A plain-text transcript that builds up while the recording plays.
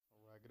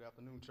Good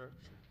afternoon, church.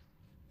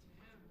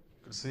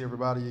 Good to see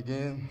everybody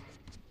again,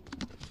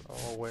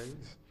 as always.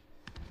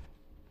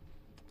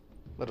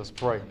 Let us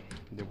pray,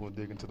 and then we'll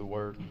dig into the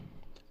Word.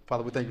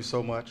 Father, we thank you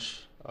so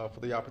much for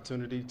the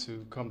opportunity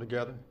to come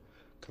together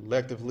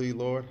collectively,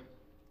 Lord,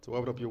 to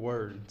open up your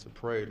Word, to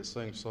pray, to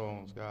sing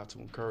songs, God, to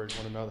encourage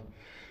one another,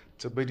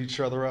 to beat each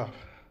other up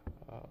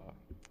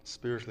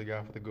spiritually,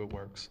 God, for the good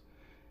works.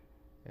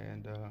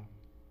 And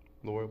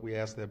Lord, we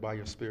ask that by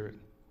your Spirit,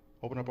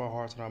 open up our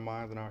hearts and our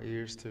minds and our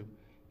ears to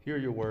hear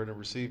your word and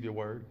receive your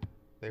word,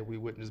 that we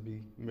wouldn't just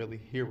be merely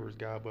hearers,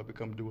 God, but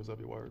become doers of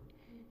your word.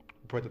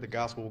 We pray that the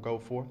gospel will go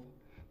forth,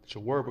 that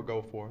your word will go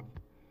forth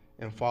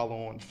and fall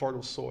on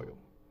fertile soil,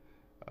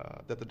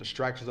 that the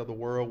distractions of the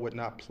world would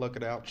not pluck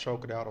it out,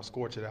 choke it out, or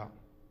scorch it out,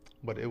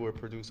 but it would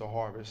produce a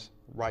harvest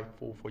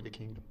rightful for your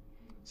kingdom.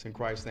 It's in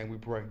Christ's name we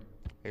pray.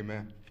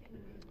 Amen.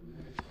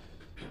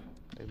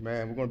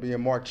 Amen. We're going to be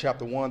in Mark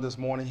chapter 1 this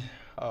morning,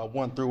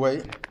 1 through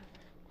 8.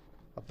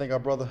 I think our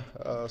brother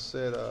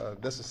said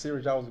that's a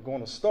series I was going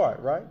to start,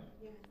 right?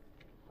 Yeah.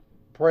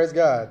 Praise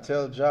God.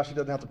 Tell Josh he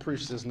doesn't have to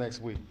preach this next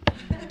week.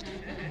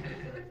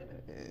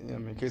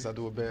 In case I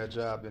do a bad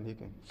job, then he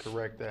can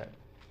correct that.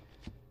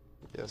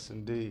 Yes,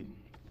 indeed.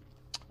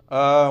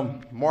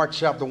 Mark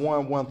chapter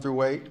 1, 1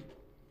 through 8.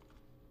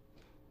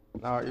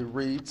 Now it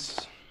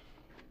reads,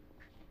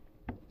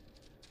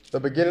 the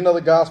beginning of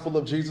the gospel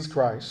of Jesus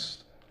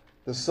Christ,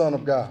 the Son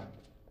of God,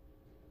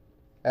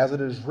 as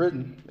it is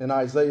written in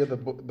Isaiah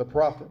the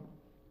prophet,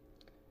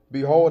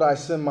 behold, I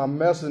send my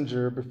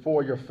messenger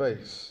before your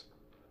face,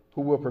 who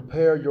will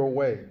prepare your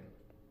way.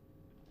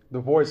 The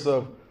voice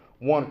of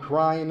one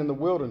crying in the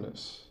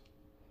wilderness,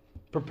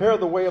 prepare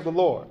the way of the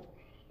Lord,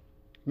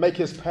 make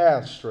his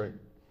path straight.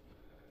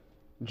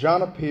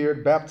 John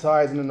appeared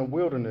baptizing in the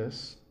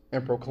wilderness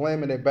and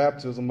proclaiming a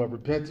baptism of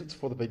repentance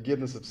for the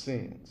forgiveness of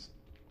sins.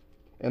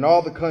 And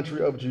all the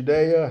country of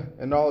Judea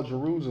and all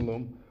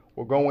Jerusalem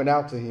were going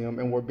out to him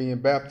and were being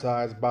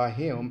baptized by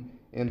him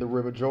in the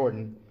river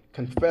Jordan,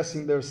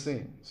 confessing their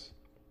sins.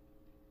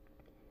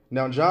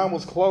 Now John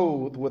was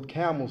clothed with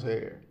camel's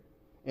hair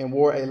and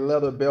wore a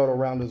leather belt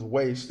around his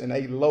waist and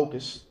ate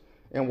locusts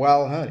and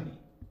wild honey.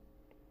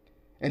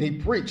 And he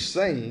preached,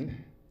 saying,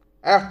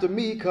 after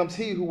me comes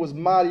he who was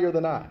mightier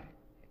than I,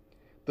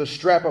 the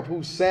strap of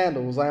whose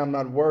sandals I am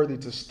not worthy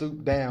to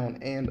stoop down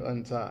and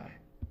untie.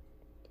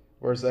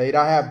 Verse 8,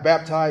 I have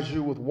baptized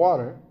you with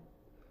water,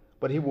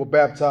 but he will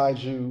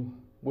baptize you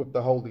with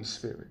the Holy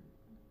Spirit.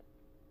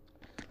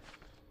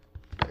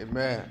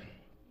 Amen.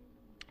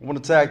 I want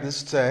to tag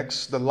this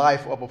text, the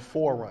life of a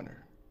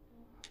forerunner.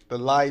 The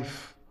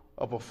life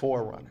of a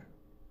forerunner.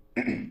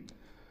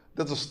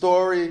 There's a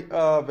story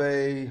of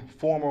a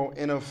former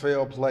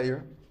NFL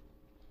player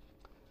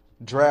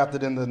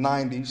drafted in the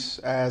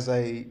 90s as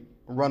a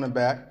running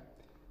back,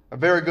 a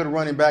very good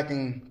running back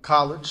in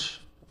college,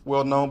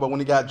 well known, but when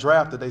he got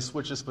drafted, they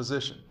switched his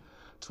position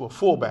to a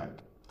fullback.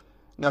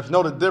 Now, if you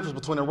know the difference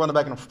between a running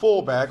back and a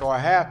fullback, or a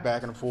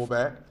halfback and a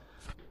fullback,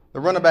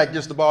 the running back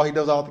gets the ball, he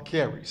does all the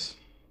carries.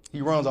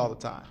 He runs all the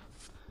time.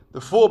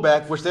 The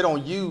fullback, which they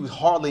don't use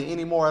hardly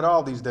anymore at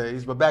all these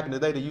days, but back in the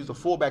day, they used the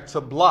fullback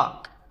to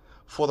block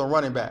for the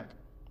running back.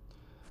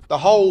 The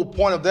whole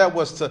point of that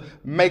was to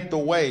make the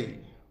way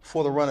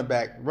for the running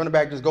back. The running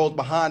back just goes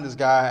behind this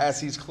guy as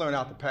he's clearing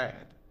out the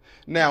pad.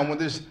 Now, when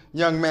this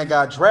young man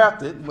got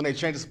drafted, when they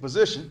changed his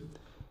position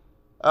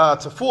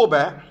to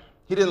fullback,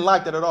 he didn't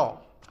like that at all.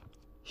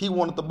 He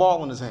wanted the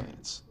ball in his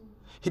hands.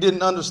 He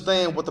didn't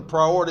understand what the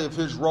priority of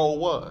his role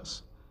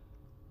was.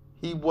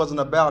 He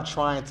wasn't about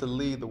trying to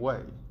lead the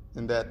way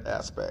in that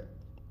aspect.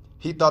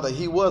 He thought that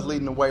he was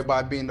leading the way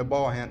by being the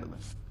ball handler.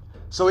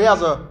 So he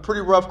has a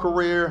pretty rough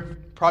career,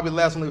 probably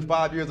lasts only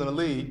 5 years in the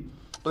league.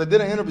 But they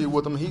did an interview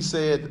with him. He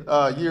said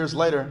years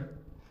later,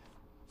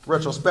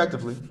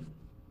 retrospectively,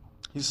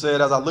 he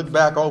said, as I look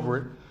back over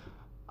it,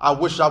 I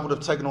wish I would have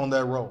taken on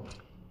that role.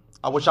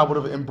 I wish I would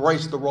have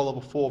embraced the role of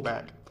a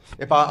fullback.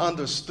 If I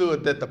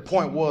understood that the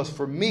point was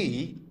for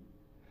me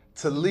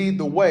to lead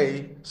the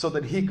way so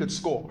that he could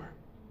score.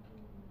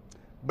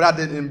 But I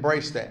didn't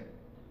embrace that.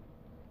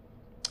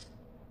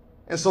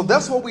 And so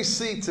that's what we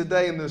see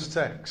today in this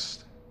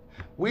text.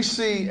 We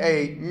see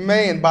a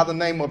man by the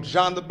name of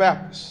John the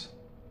Baptist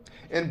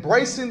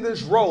embracing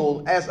this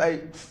role as a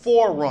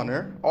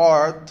forerunner,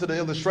 or to the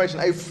illustration,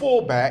 a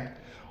fullback,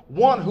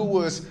 one who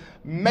was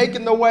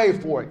making the way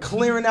for it,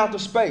 clearing out the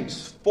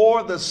space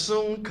for the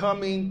soon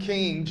coming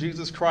King,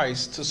 Jesus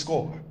Christ, to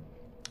score.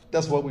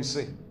 That's what we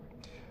see.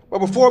 But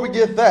before we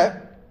get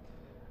that,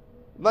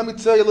 let me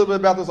tell you a little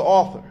bit about this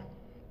author,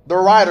 the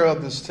writer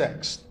of this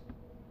text,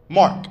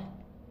 Mark.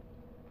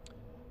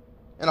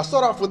 And I'll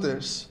start off with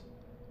this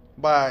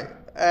by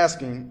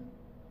asking,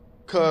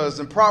 because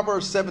in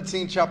Proverbs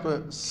 17,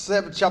 chapter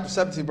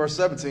 17, verse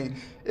 17,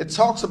 it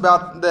talks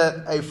about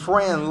that a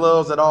friend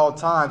loves at all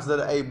times,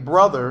 that a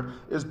brother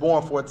is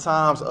born for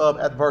times of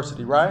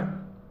adversity, right?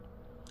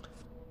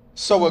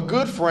 So a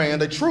good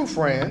friend, a true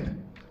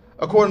friend,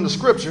 according to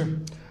Scripture,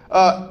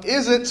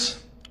 isn't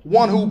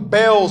one who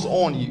bails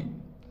on you.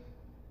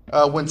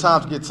 when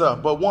times get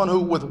tough, but one who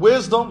with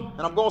wisdom,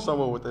 and I'm going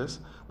somewhere with this,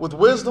 with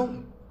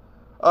wisdom,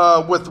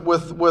 with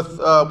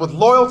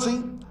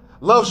loyalty,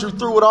 loves you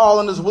through it all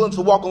and is willing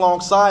to walk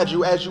alongside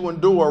you as you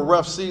endure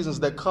rough seasons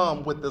that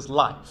come with this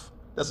life.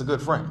 That's a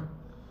good friend.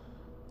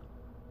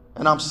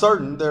 And I'm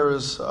certain there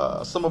is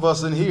some of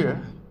us in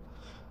here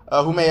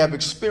who may have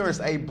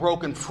experienced a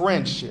broken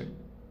friendship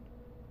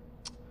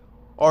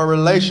or a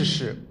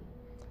relationship,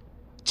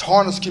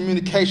 tarnished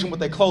communication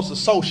with a close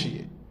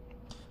associate.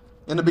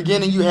 In the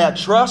beginning, you had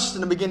trust.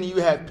 In the beginning, you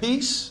had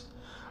peace.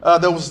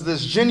 There was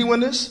this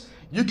genuineness.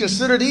 You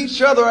considered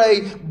each other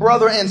a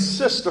brother and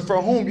sister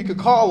for whom you could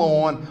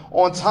call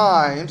on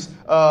times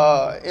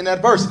in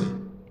adversity.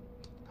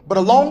 But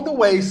along the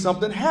way,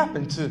 something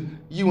happened to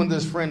you and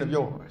this friend of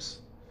yours.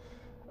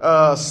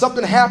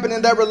 Something happened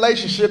in that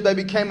relationship that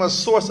became a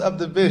source of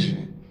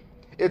division.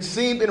 It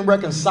seemed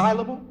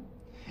irreconcilable.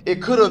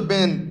 It could have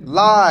been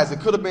lies. It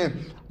could have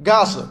been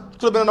gossip. It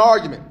could have been an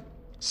argument,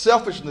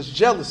 selfishness,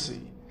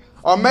 jealousy.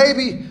 Or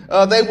maybe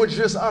they were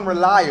just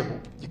unreliable.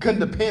 You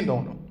couldn't depend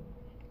on them.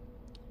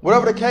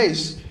 Whatever the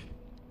case,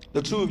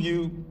 the two of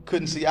you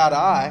couldn't see eye to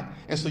eye,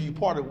 and so you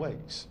parted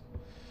ways.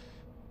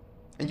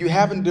 And you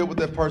haven't dealt with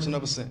that person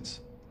ever since.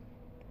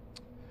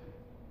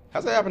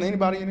 Has that happened to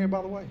anybody in here,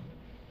 by the way?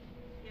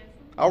 Yes.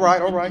 All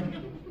right.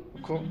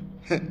 Cool.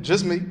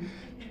 Just me.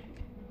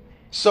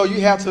 So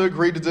you have to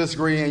agree to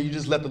disagree, and you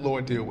just let the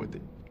Lord deal with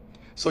it.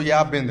 So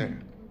yeah, I've been there.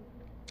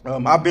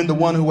 I've been the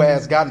one who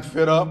has gotten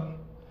fed up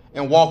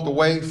and walked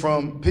away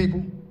from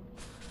people.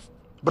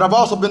 But I've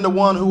also been the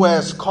one who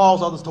has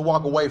caused others to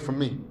walk away from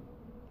me.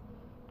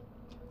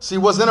 See,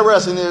 what's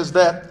interesting is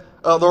that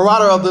the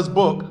writer of this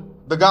book,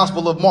 the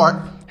Gospel of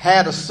Mark,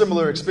 had a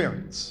similar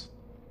experience.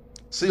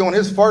 See, on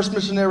his first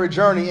missionary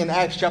journey in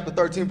Acts chapter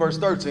 13, verse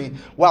 13,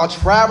 while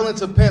traveling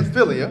to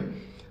Pamphylia,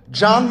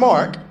 John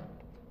Mark,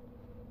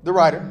 the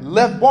writer,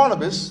 left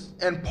Barnabas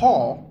and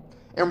Paul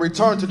and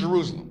returned to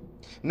Jerusalem.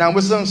 Now,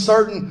 it's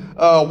uncertain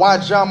why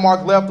John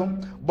Mark left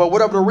them, but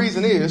whatever the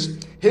reason is,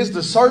 his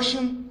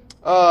desertion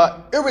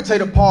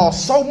irritated Paul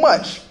so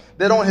much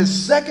that on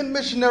his second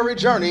missionary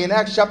journey in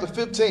Acts chapter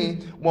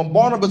 15, when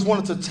Barnabas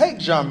wanted to take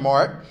John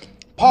Mark,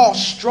 Paul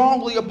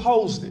strongly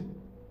opposed it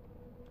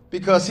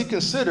because he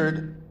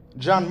considered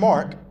John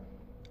Mark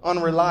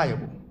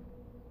unreliable.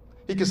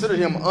 He considered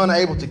him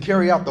unable to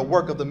carry out the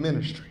work of the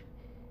ministry.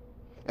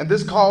 And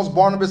this caused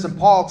Barnabas and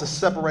Paul to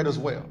separate as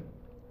well.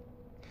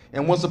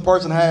 And once a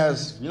person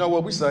has, you know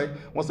what we say,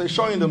 once they're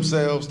showing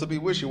themselves to be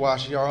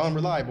wishy-washy or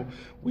unreliable,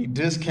 we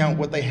discount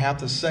what they have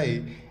to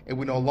say and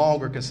we no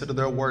longer consider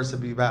their words to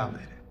be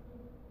valid.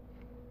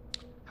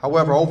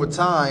 However, over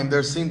time,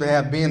 there seemed to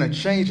have been a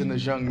change in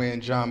this young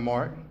man, John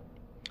Mark.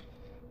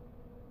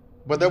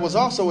 But there was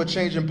also a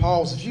change in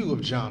Paul's view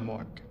of John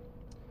Mark.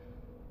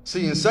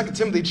 See, in 2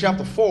 Timothy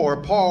chapter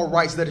 4, Paul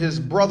writes that his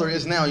brother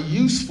is now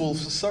useful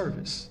for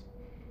service.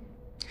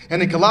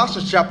 And in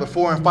Colossians chapter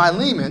 4 and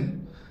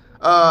Philemon,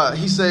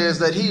 he says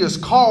that he is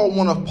called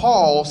one of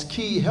Paul's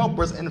key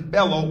helpers and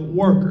fellow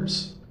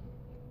workers.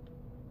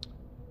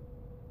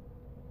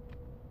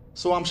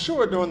 So I'm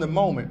sure during the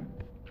moment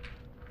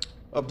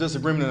of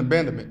disagreement and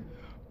abandonment,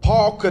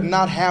 Paul could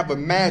not have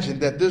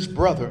imagined that this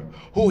brother,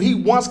 who he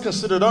once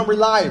considered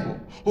unreliable,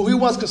 who he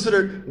once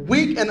considered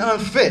weak and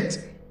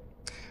unfit,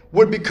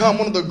 would become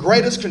one of the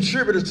greatest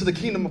contributors to the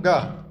kingdom of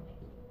God.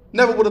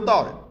 Never would have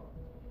thought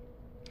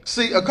it.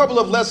 See, a couple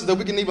of lessons that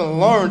we can even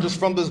learn just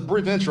from this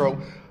brief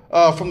intro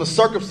from the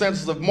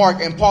circumstances of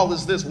Mark and Paul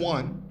is this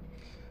one.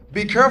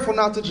 Be careful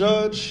not to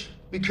judge.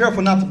 Be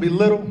careful not to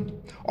belittle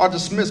or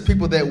dismiss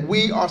people that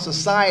we, our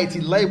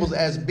society, labels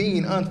as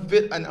being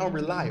unfit and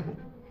unreliable.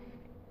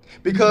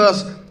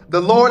 Because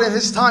the Lord in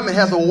his timing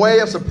has a way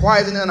of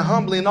surprising and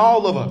humbling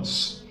all of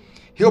us.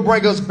 He'll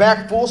bring us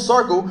back full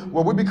circle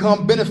where we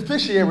become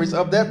beneficiaries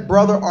of that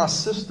brother or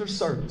sister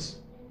service.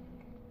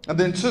 And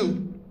then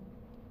two,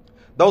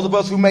 those of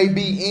us who may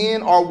be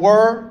in or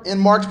were in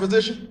Mark's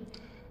position,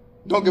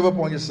 don't give up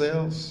on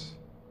yourselves.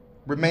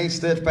 Remain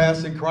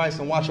steadfast in Christ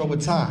and watch over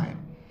time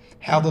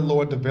how the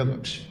Lord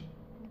develops you.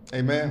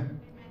 Amen.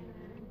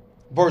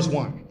 Verse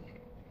 1.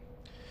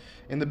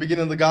 In the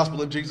beginning of the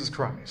gospel of Jesus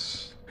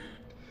Christ.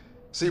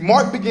 See,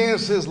 Mark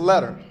begins his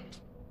letter.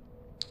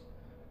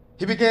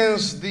 He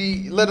begins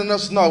letting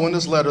us know in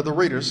this letter, the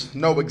readers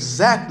know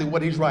exactly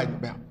what he's writing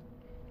about,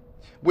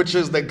 which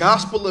is the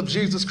gospel of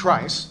Jesus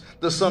Christ,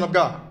 the Son of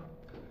God.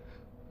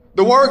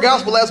 The word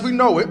gospel, as we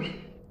know it,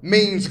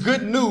 means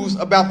good news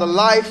about the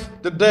life,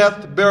 the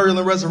death, the burial,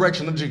 and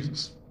resurrection of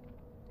Jesus.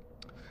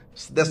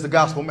 That's the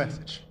gospel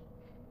message.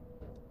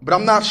 But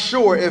I'm not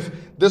sure if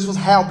this was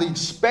how the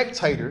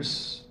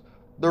spectators,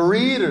 the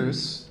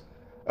readers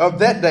of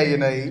that day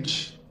and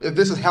age, if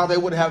this is how they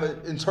would have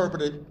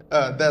interpreted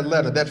that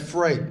letter, that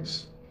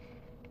phrase.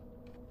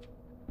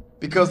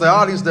 Because the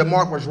audience that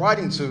Mark was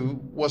writing to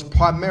was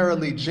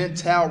primarily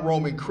Gentile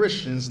Roman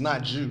Christians,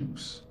 not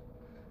Jews.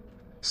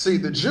 See,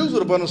 the Jews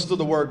would have understood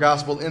the word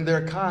gospel in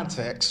their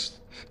context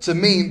to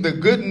mean the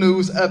good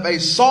news of a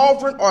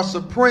sovereign or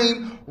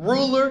supreme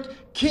ruler,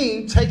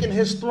 king taking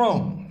his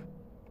throne.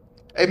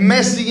 a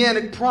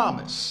messianic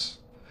promise,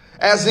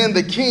 as in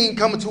the king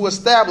coming to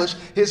establish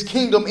his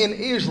kingdom in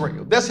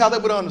Israel. That's how they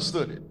would have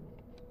understood it.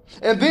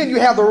 And then you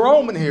have the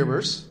Roman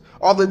hearers,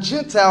 or the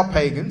Gentile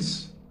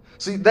pagans.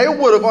 See, they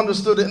would have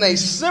understood it in a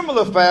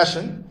similar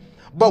fashion,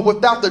 but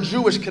without the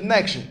Jewish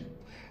connection.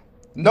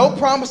 No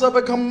promise of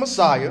becoming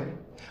Messiah,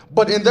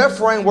 but in their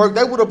framework,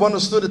 they would have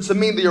understood it to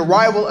mean the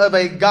arrival of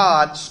a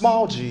God,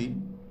 small g,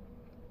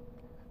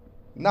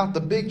 not the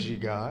big G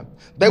God.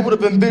 They would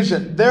have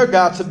envisioned their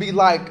God to be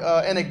like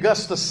an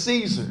Augustus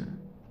Caesar,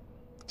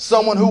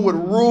 someone who would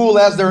rule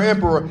as their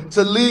emperor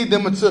to lead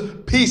them into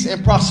peace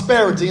and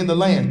prosperity in the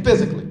land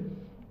physically.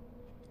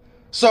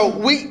 So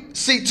we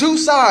see two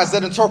sides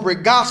that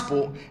interpret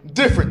gospel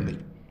differently,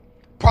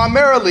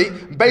 primarily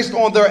based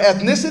on their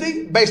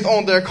ethnicity, based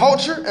on their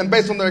culture, and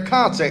based on their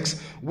context,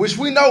 which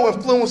we know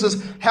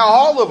influences how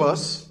all of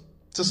us,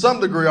 to some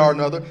degree or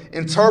another,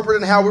 interpret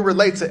and how we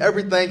relate to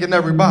everything and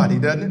everybody,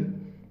 doesn't it?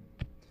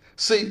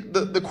 See,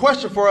 the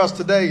question for us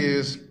today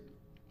is,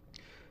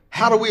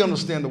 how do we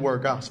understand the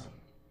word gospel?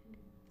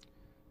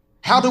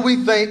 How do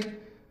we think,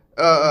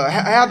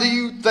 how do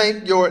you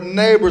think your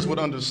neighbors would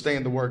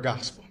understand the word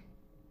gospel?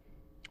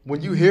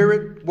 When you hear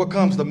it, what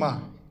comes to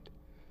mind?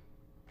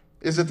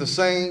 Is it the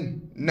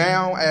same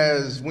now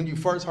as when you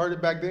first heard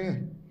it back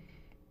then?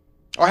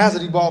 Or has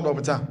it evolved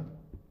over time?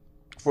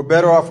 For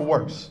better or for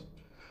worse?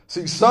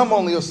 See, some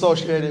only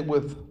associate it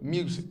with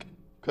music.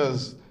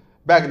 Because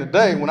back in the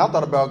day, when I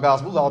thought about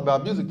gospel, it was all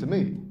about music to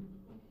me.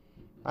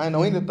 I didn't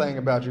know anything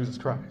about Jesus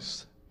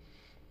Christ.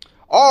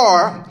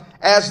 Or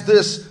as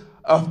this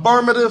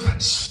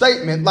affirmative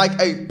statement,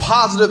 like a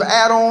positive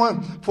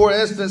add-on. For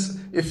instance,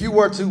 if you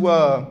were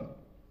to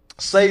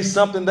say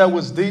something that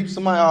was deep,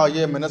 somebody, oh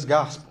yeah, man, that's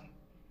gospel.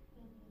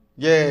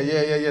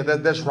 Yeah,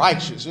 that's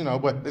righteous,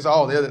 but it's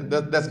all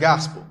that's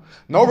gospel.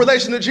 No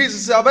relation to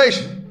Jesus'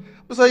 salvation.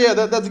 But say, yeah,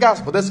 that's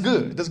gospel. That's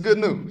good. That's good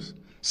news.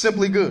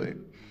 Simply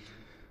good.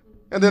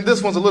 And then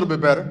this one's a little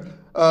bit better.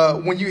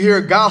 When you hear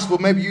gospel,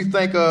 maybe you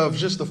think of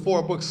just the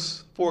four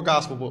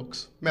gospel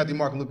books, Matthew,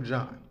 Mark, Luke, and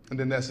John. And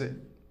then that's it.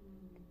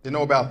 You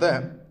know about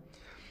that.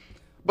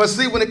 But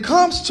see, when it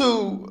comes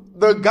to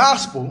the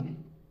gospel,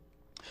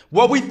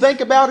 what we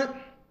think about it,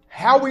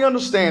 how we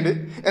understand it,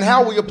 and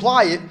how we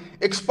apply it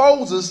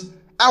exposes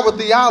our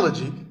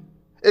theology.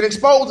 It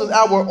exposes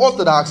our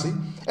orthodoxy,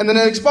 and then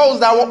it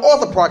exposes our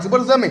orthopraxy. What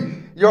does that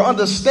mean? Your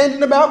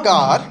understanding about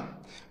God.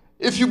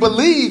 If you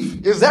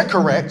believe, is that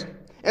correct?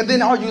 And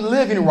then are you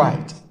living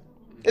right?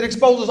 It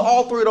exposes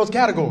all three of those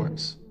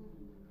categories.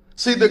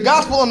 See, the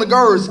gospel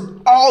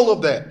undergirds all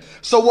of that.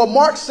 So what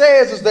Mark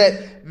says is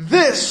that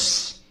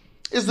this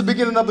is the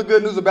beginning of the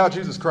good news about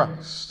Jesus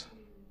Christ.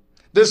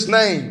 This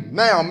name,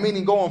 now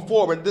meaning going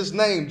forward, this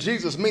name,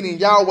 Jesus, meaning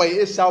Yahweh,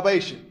 is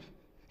salvation.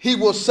 He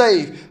will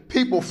save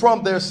people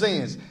from their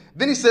sins.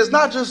 Then he says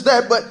not just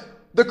that, but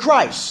the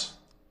Christ.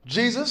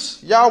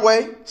 Jesus,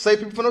 Yahweh, save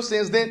people from their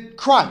sins. Then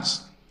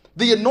Christ,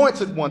 the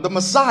anointed one, the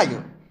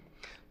Messiah.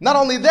 Not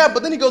only that,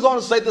 but then he goes on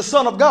to say the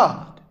Son of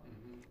God.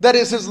 That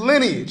is his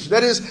lineage.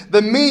 That is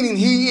the meaning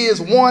he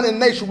is one in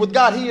nature with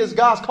God. He is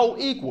God's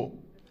co-equal.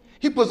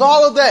 He puts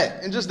all of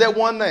that in just that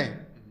one name.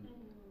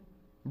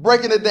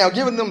 Breaking it down,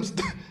 giving them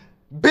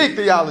big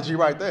theology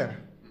right there.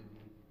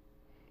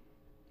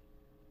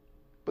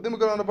 But then we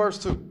go down to verse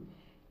 2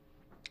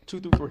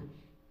 through 3.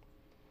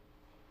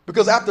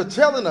 Because after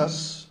telling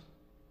us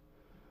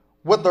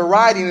what the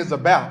writing is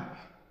about,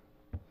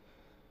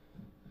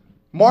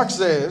 Mark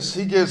says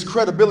he gives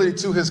credibility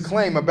to his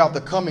claim about the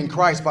coming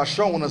Christ by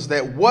showing us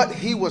that what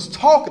he was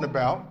talking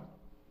about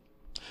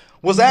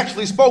was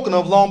actually spoken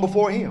of long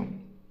before him.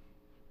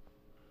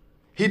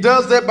 He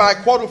does that by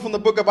quoting from the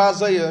book of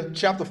Isaiah,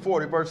 chapter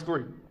 40, verse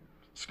 3.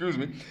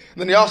 And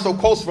then he also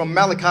quotes from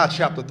Malachi,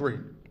 chapter 3.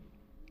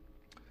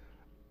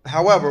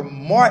 However,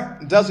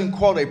 Mark doesn't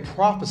quote a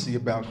prophecy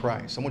about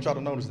Christ. I want y'all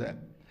to notice that.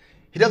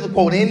 He doesn't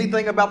quote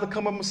anything about the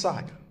coming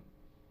Messiah.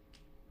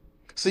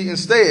 See,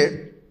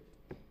 instead,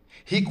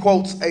 he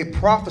quotes a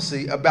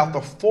prophecy about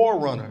the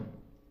forerunner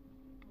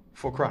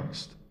for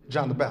Christ,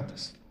 John the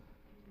Baptist.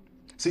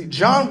 See,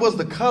 John was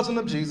the cousin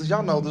of Jesus.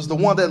 Y'all know this, the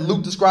one that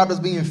Luke described as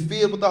being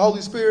filled with the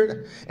Holy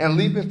Spirit and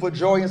leaping for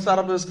joy inside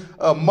of his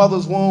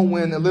mother's womb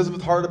when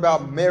Elizabeth heard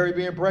about Mary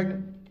being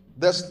pregnant.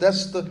 That's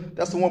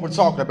the one we're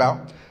talking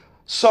about.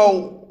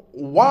 So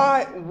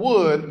why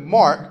would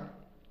Mark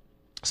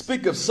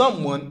speak of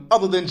someone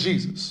other than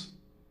Jesus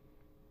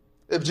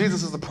if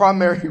Jesus is the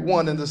primary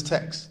one in this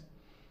text?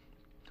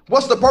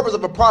 What's the purpose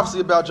of a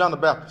prophecy about John the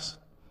Baptist?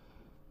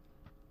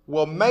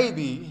 Well,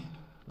 maybe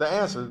the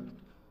answer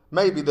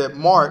may be that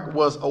Mark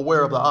was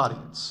aware of the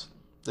audience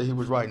that he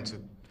was writing to.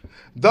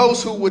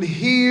 Those who would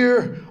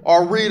hear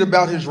or read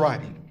about his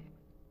writing.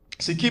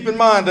 See, keep in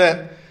mind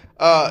that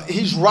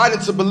he's writing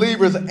to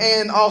believers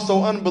and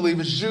also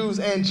unbelievers, Jews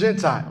and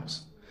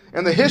Gentiles.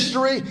 And the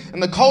history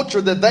and the culture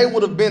that they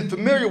would have been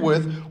familiar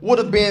with would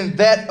have been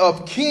that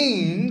of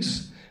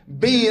kings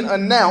being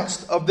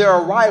announced of their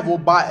arrival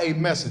by a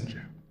messenger.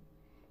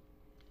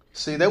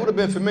 See, they would have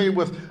been familiar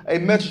with a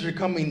messenger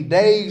coming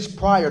days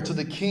prior to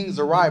the king's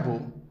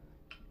arrival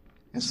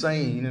and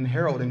saying and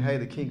heralding, hey,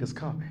 the king is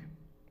coming.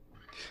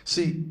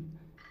 See,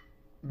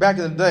 back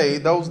in the day,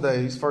 those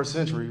days, first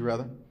century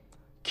rather,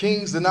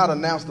 kings did not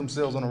announce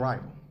themselves on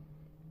arrival.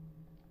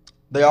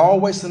 They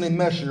always sent a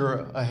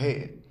messenger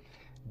ahead,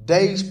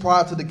 days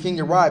prior to the king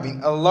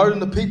arriving, alerting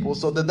the people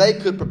so that they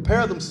could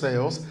prepare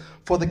themselves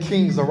for the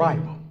king's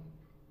arrival.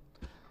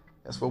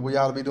 That's what we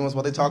ought to be doing. That's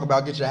what they talk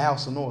about, get your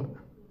house in order.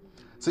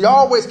 So you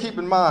always keep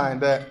in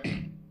mind that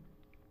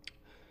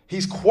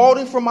he's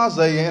quoting from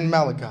Isaiah and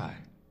Malachi.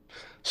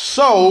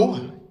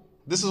 So,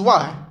 this is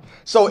why.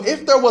 So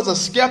if there was a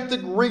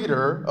skeptic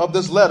reader of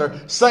this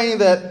letter saying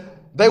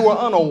that they were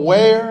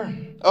unaware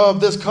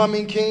of this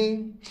coming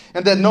king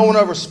and that no one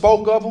ever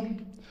spoke of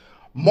him,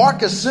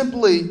 Mark is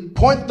simply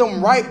point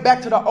them right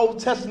back to the Old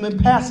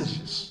Testament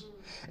passages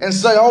and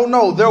say, oh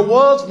no, there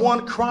was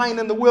one crying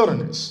in the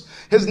wilderness.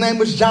 His name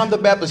was John the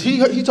Baptist.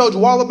 He told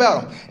you all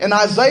about him. And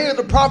Isaiah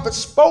the prophet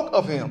spoke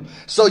of him.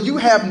 So you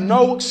have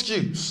no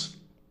excuse.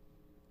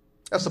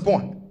 That's the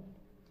point.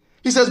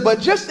 He says,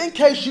 but just in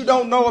case you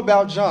don't know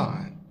about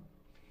John,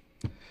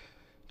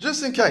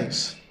 just in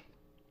case,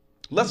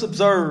 let's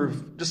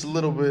observe just a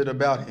little bit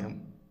about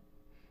him.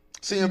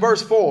 See, in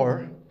verse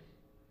 4,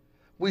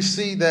 we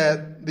see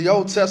that the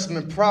Old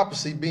Testament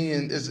prophecy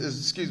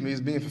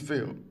is being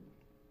fulfilled.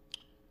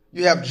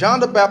 You have John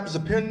the Baptist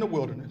appearing in the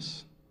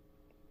wilderness.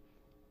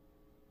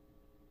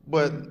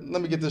 But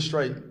let me get this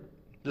straight,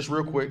 just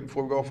real quick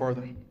before we go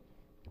further.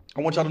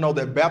 I want y'all to know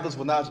that Baptist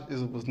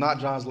was not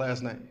John's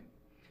last name.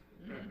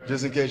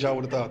 Just in case y'all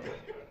would have thought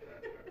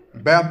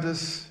that.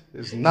 Baptist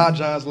is not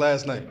John's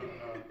last name.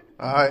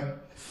 All right?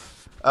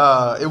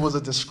 It was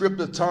a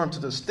descriptive term to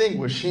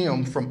distinguish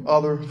him from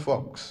other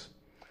folks.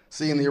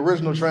 See, in the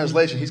original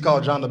translation, he's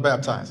called John the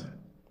Baptizer.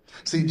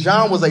 See,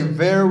 John was a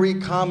very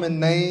common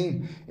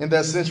name in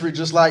that century,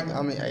 just like,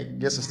 I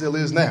guess it still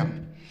is now.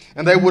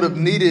 And they would have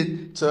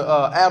needed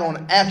to add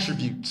on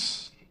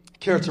attributes,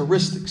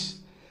 characteristics,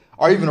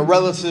 or even a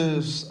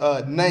relative's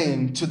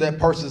name to that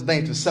person's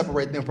name to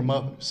separate them from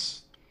others.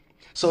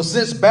 So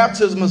since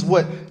baptism is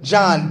what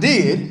John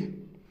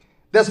did,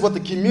 that's what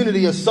the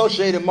community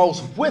associated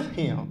most with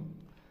him.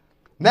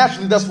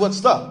 Naturally, that's what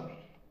stuck.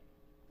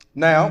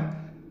 Now,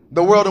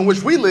 the world in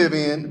which we live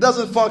in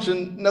doesn't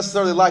function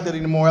necessarily like that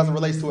anymore as it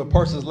relates to a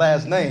person's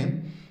last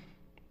name,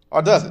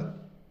 or does it?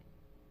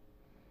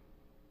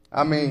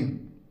 I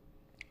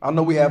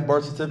know we have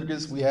birth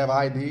certificates, we have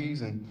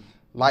IDs and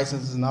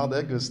licenses and all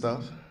that good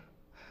stuff.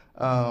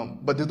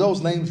 But do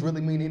those names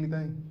really mean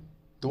anything?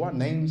 Do our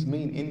names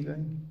mean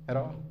anything at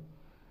all?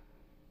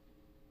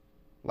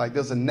 Like,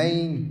 does a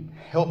name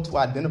help to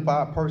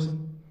identify a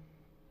person?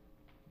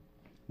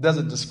 Does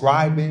it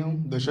describe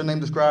them? Does your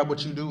name describe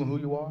what you do and who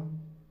you are?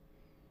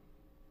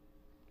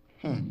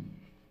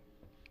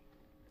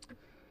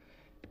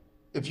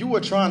 If you were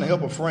trying to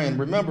help a friend,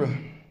 remember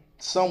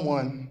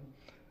someone,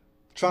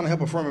 trying to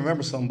help a friend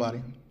remember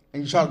somebody,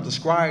 and you try to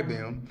describe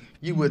them,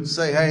 you would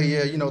say, hey,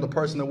 yeah, the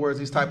person that wears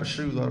these type of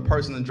shoes, or the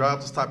person that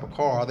drives this type of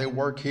car, or they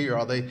work here,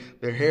 or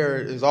their hair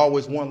is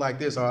always one like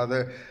this, or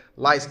they're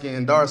light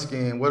skin, dark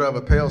skin,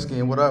 whatever, pale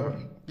skin, whatever.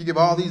 You give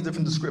all these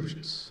different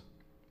descriptions.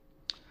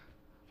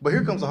 But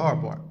here comes the hard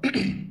part.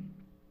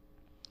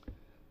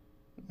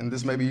 And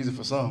this may be easy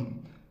for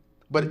some.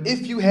 But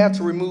if you have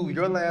to remove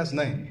your last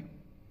name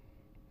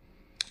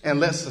and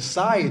let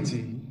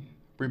society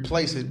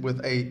replace it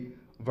with a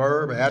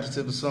verb, an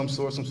adjective of some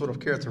sort of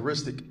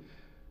characteristic,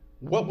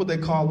 what would they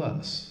call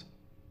us?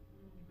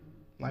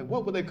 Like,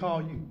 what would they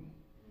call you?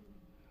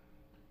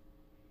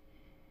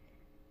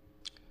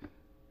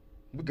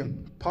 We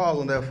can pause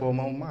on that for a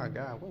moment. My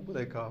God, what would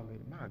they call me?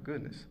 My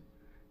goodness.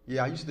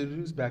 Yeah, I used to do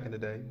this back in the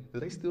day. Do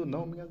they still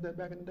know me as that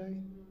back in the day?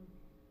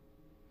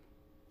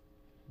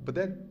 But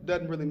that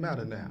doesn't really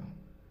matter now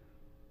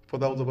for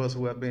those of us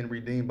who have been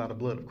redeemed by the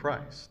blood of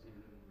Christ.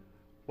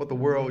 What the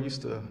world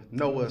used to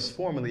know us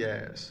formerly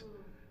as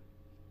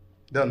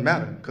doesn't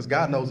matter, because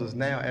God knows us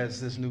now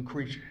as this new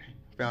creature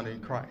found in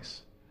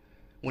Christ.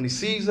 When he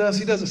sees us,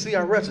 he doesn't see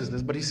our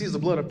righteousness, but he sees the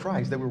blood of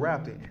Christ that we're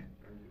wrapped in.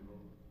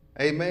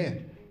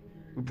 Amen.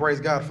 We praise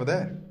God for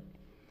that.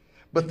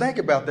 But think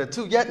about that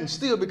too, yet and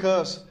still,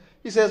 because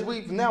he says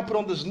we've now put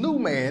on this new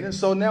man, and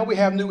so now we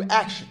have new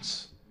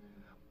actions.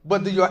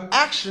 But do your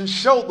actions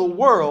show the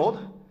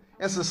world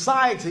and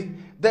society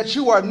that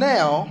you are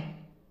now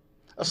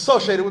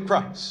associated with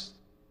Christ?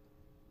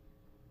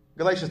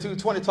 Galatians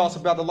 2:20 talks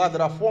about the life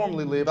that I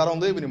formerly lived. I don't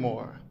live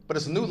anymore, but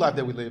it's a new life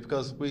that we live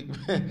because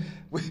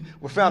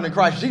we're found in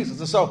Christ Jesus.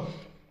 And so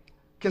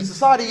can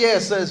society,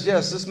 says,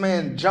 yes, this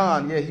man,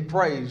 John, he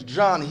prays.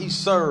 John, he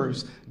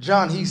serves.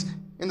 John, he's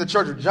in the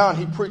church. John,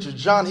 he preaches.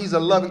 John, he's a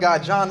loving guy.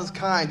 John is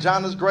kind.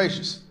 John is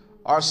gracious.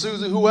 Or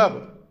Susie,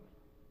 whoever.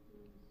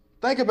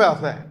 Think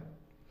about that.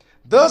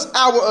 Does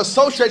our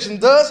association,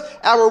 does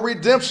our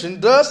redemption,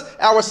 does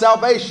our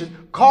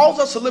salvation cause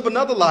us to live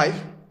another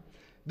life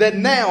that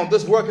now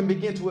this world can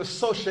begin to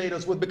associate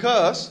us with?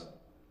 Because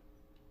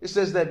it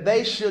says that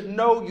they should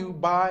know you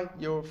by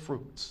your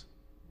fruits.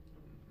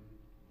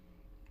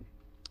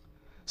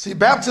 See,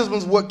 baptism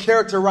is what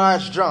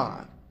characterized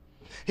John.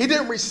 He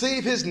didn't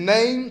receive his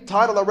name,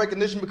 title, or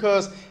recognition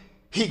because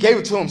he gave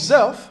it to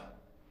himself,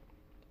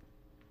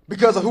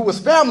 because of who his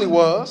family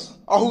was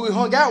or who he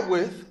hung out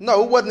with.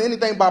 No, it wasn't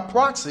anything by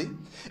proxy.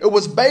 It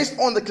was based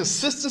on the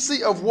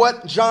consistency of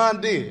what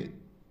John did.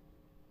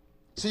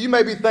 So you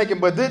may be thinking,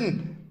 but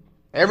didn't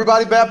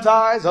everybody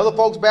baptize? Other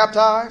folks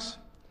baptize?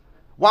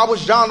 Why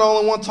was John the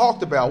only one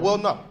talked about? Well,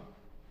 no.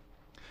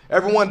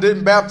 Everyone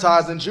didn't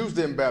baptize, and Jews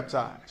didn't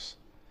baptize.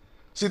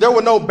 See, there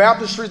were no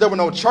baptistries, there were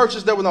no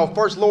churches, there were no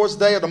First Lord's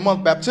Day of the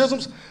month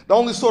baptisms. The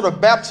only sort of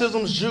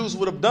baptisms Jews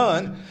would have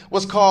done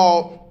was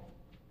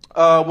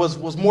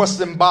more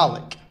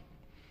symbolic.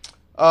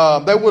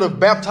 They would have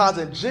baptized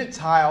a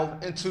Gentile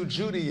into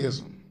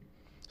Judaism.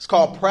 It's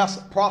called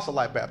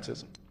proselyte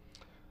baptism.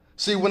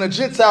 See, when a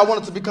Gentile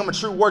wanted to become a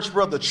true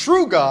worshiper of the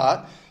true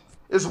God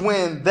is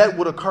when that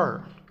would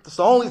occur. It's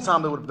the only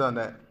time they would have done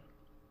that.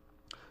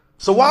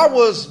 So why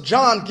was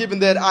John given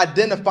that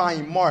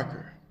identifying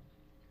marker?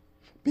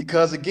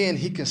 Because, again,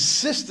 he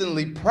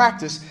consistently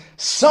practiced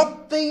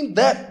something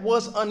that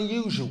was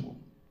unusual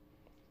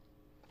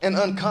and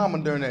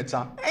uncommon during that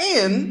time.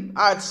 And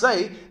I'd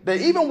say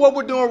that even what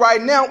we're doing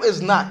right now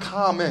is not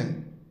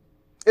common.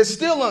 It's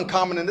still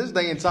uncommon in this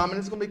day and time, and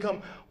it's going to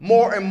become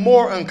more and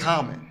more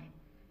uncommon.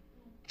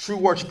 True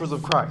worshipers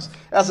of Christ.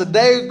 As the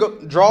day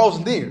draws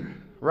near,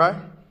 right,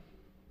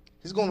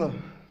 he's going to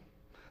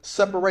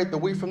separate the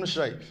wheat from the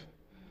chaff.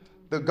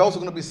 The goats are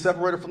going to be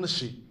separated from the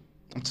sheep.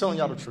 I'm telling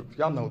y'all the truth.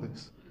 Y'all know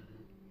this.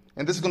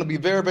 And this is going to be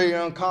very, very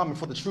uncommon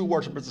for the true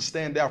worshipers to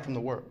stand out from the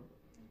world.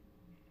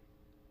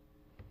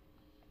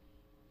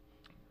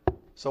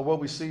 So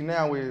what we see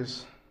now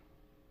is,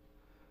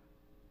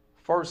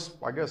 first,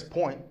 I guess,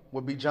 point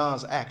would be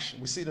John's action.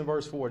 We see it in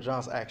verse 4,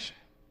 John's action.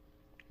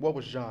 What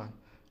was John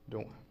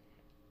doing?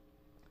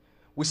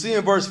 We see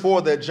in verse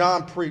 4 that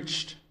John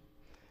preached,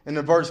 and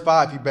in verse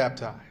 5 he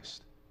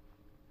baptized.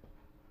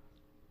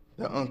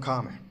 They're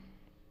uncommon.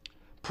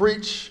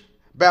 Preach,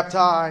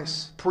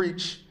 baptize,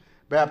 preach,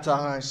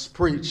 baptize,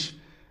 preach,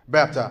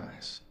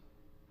 baptize.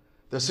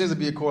 There seems to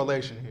be a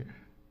correlation here.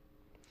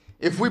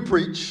 If we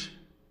preach,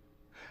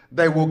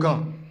 they will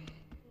come.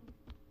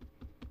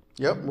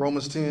 Yep,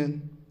 Romans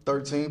 10,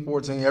 13,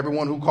 14.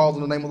 Everyone who calls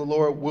on the name of the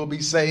Lord will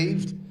be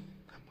saved.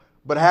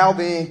 But how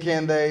then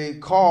can they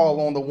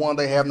call on the one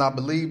they have not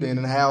believed in?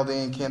 And how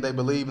then can they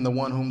believe in the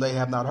one whom they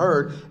have not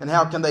heard? And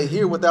how can they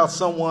hear without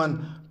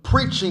someone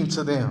preaching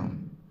to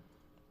them?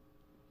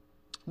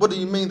 What do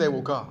you mean they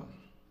will come?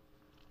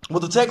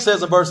 Well, the text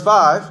says in verse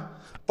 5,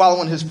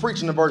 following his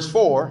preaching in verse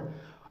 4,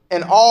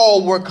 and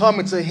all were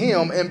coming to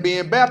him and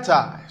being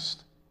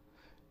baptized.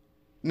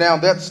 Now,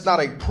 that's not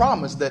a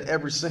promise that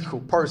every single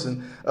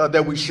person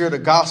that we share the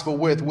gospel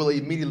with will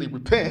immediately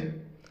repent,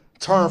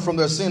 turn from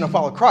their sin and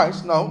follow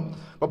Christ. No.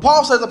 But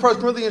Paul says in 1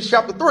 Corinthians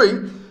chapter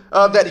 3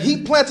 that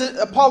he planted,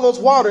 Apollos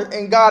watered,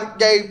 and God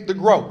gave the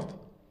growth.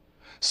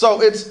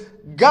 So it's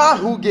God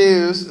who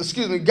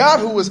God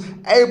who is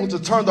able to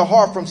turn the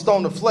heart from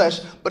stone to flesh,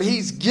 but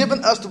he's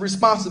given us the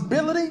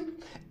responsibility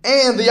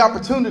and the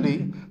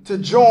opportunity to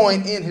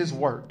join in his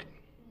work.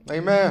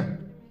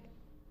 Amen.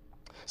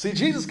 See,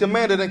 Jesus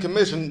commanded and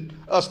commissioned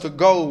us to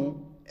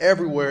go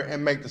everywhere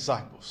and make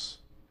disciples.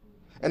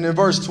 And in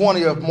verse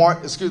 20 of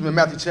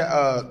Matthew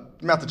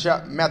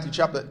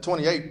chapter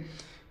 28,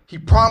 he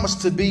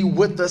promised to be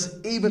with us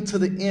even to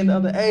the end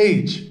of the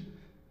age.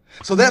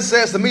 So that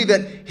says to me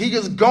that he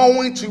is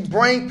going to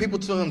bring people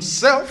to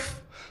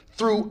himself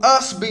through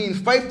us being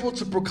faithful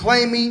to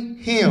proclaiming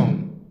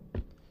him.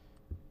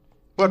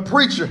 But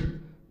preacher,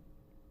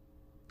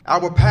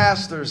 our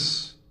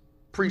pastors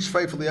preach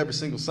faithfully every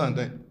single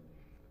Sunday.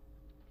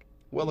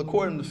 Well,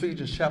 according to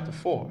Ephesians chapter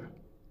 4,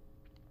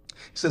 he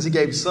says he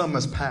gave some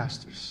as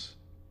pastors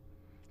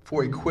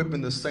for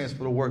equipping the saints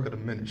for the work of the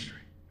ministry,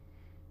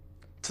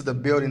 to the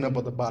building up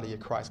of the body of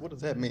Christ. What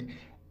does that mean?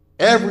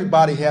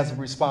 Everybody has a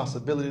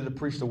responsibility to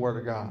preach the word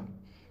of God.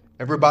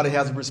 Everybody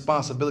has a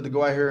responsibility to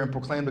go out here and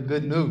proclaim the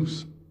good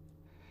news.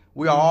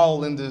 We are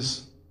all in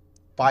this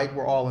fight.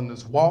 We're all in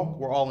this walk.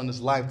 We're all in this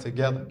life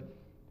together.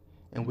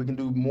 And we can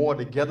do more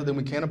together than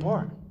we can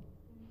apart.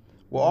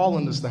 We're all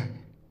in this thing.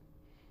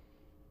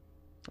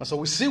 And so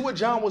we see what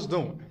John was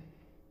doing.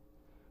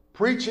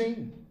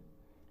 Preaching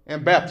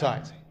and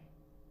baptizing.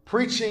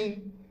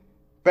 Preaching,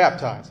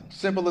 baptizing.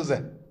 Simple as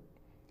that.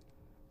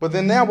 But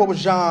then now what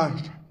was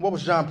John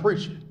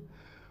preaching?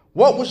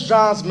 What was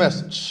John's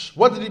message?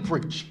 What did he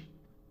preach?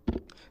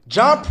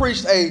 John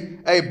preached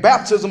a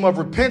baptism of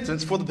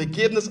repentance for the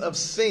forgiveness of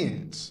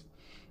sins.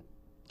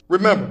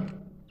 Remember,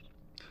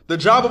 the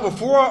job of a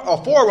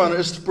forerunner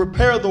is to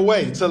prepare the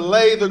way, to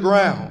lay the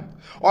ground,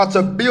 or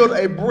to build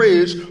a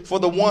bridge for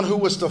the one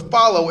who is to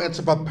follow and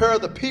to prepare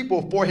the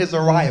people for his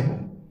arrival.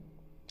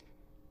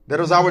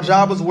 That is our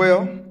job as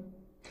well.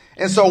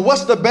 And so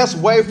what's the best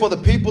way for the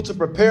people to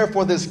prepare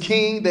for this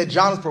king that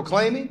John is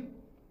proclaiming?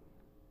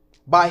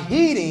 By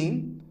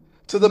heeding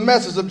to the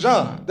message of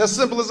John. That's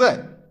simple as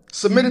that.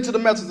 Submitting to the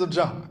message of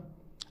John.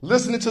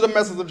 Listening to the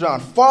message of John.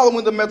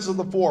 Following the message of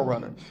the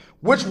forerunner,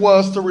 which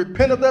was to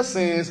repent of their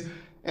sins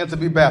and to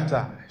be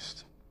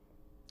baptized.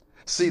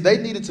 See, they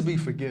needed to be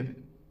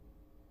forgiven.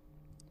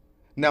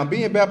 Now,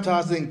 being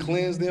baptized didn't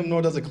cleanse them,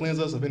 nor does it cleanse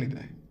us of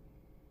anything.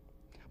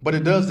 But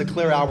it does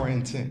declare our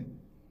intent.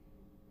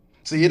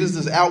 See, it is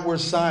this outward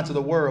sign to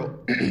the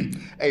world,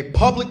 a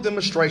public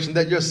demonstration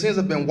that your sins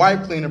have been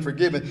wiped clean and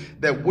forgiven,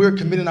 that we're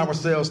committing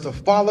ourselves to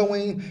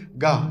following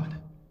God.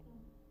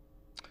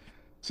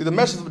 See, the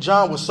message of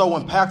John was so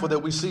impactful that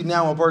we see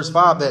now in verse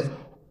 5 that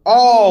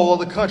all of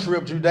the country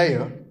of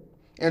Judea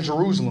and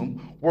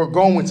Jerusalem were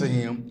going to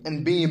him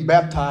and being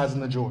baptized in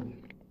the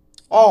Jordan.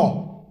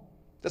 All.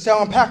 That's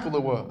how impactful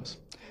it was.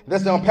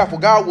 That's how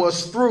impactful God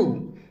was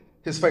through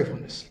his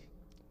faithfulness.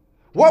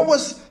 What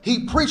was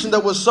he preaching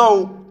that was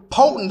so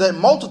potent that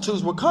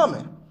multitudes were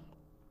coming?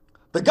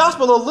 The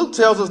Gospel of Luke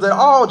tells us that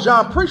all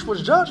John preached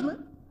was judgment.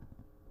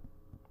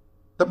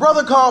 The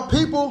brother called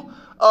people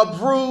a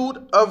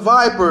brood of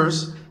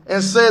vipers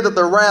and said that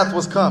the wrath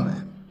was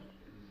coming.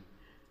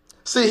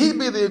 See, he'd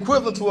be the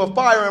equivalent to a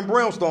fire and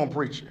brimstone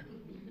preacher.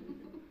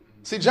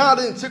 See, John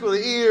didn't tickle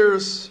the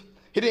ears.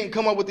 He didn't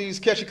come up with these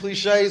catchy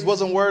cliches,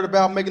 wasn't worried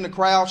about making the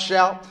crowd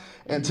shout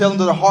and tell them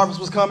that the harvest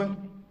was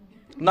coming.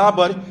 Nah,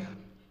 buddy.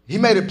 He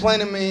made it plain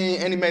to me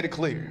and he made it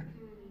clear.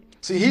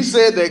 See, he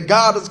said that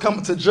God is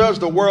coming to judge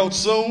the world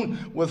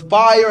soon with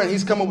fire, and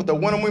he's coming with the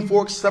winnowing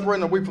fork,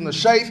 separating the wheat from the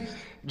chaff.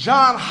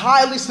 John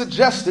highly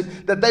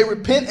suggested that they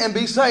repent and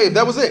be saved.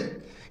 That was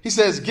it. He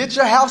says, get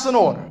your house in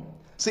order.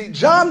 See,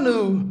 John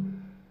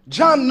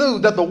knew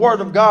that the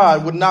word of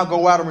God would not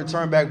go out and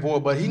return back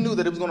void, but he knew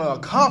that it was going to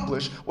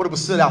accomplish what it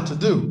was set out to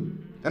do.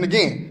 And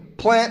again,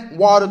 plant,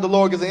 water, the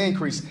Lord gives an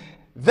increase.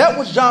 That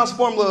was John's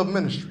formula of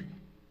ministry.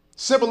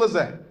 Simple as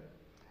that.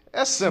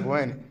 That's simple,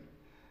 ain't it?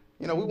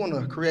 You know, we want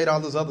to create all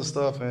this other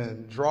stuff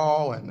and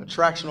draw and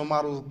attractional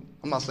models.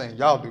 I'm not saying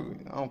y'all do.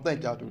 I don't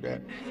think y'all do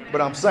that. But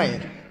I'm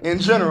saying, in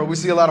general, we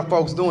see a lot of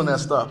folks doing that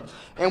stuff.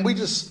 And we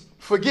just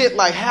forget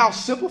like how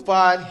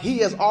simplified he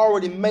has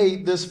already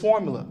made this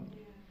formula.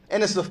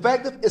 And it's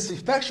effective, it's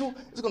effectual,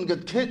 it's going to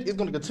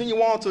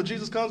continue on until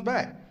Jesus comes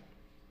back.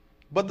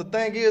 But the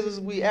thing is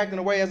we act in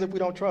a way as if we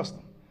don't trust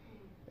him.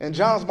 And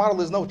John's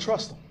model is no,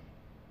 trust him.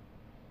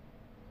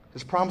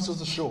 His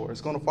promises are sure.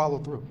 It's going to follow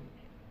through.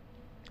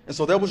 And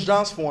so that was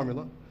John's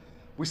formula.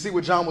 We see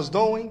what John was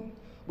doing.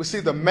 We see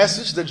the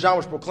message that John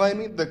was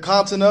proclaiming, the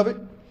content of it.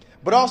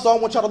 But also I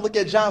want y'all to look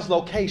at John's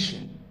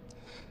location.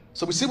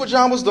 So we see what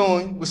John was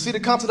doing. We see the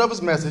content of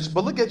his message.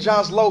 But look at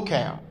John's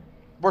locale,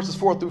 verses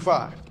 4 through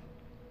 5.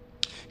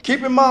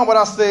 Keep in mind what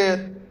I said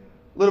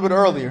a little bit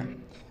earlier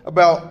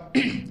about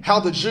how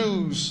the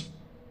Jews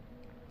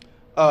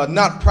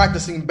not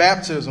practicing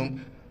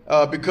baptism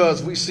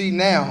because what we see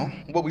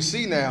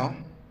now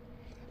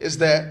is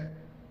that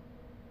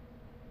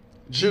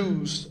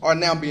Jews are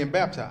now being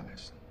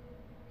baptized.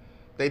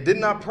 They did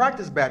not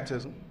practice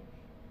baptism,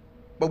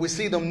 but we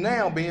see them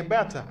now being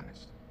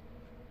baptized.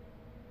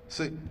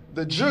 See,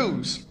 the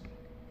Jews,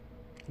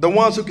 the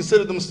ones who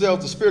consider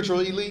themselves the spiritual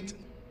elite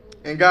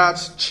and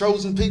God's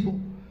chosen people,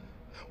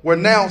 were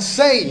now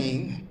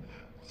saying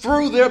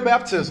through their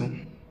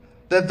baptism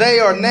that they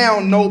are now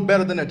no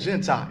better than a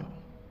Gentile.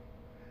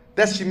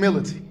 That's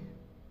humility.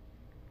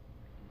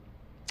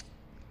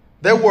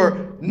 They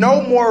were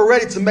no more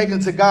ready to make it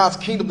into God's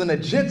kingdom than a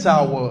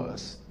Gentile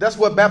was. That's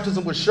what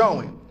baptism was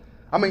showing.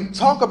 I mean,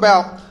 talk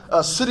about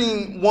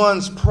setting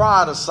one's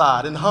pride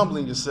aside and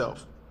humbling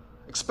yourself,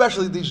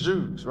 especially these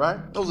Jews,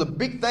 right? That was a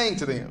big thing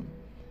to them.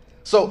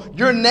 So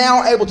you're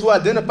now able to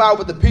identify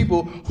with the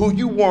people who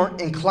you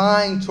weren't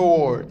inclined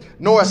toward,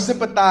 nor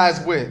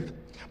sympathize with.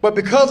 But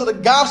because of the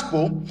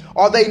gospel,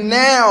 are they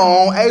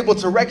now able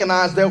to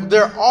recognize that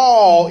they're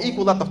all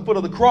equal at the foot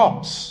of the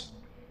cross?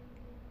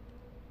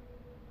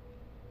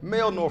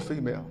 Male nor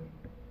female,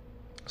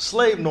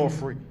 slave nor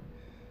free,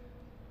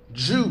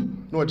 Jew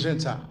nor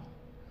Gentile.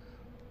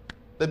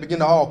 They begin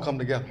to all come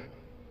together.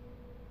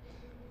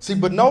 See,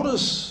 but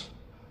notice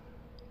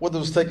what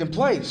was taking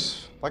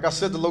place. Like I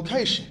said, the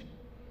location.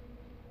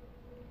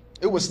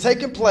 It was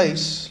taking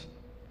place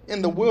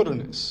in the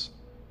wilderness.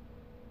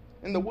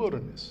 In the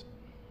wilderness.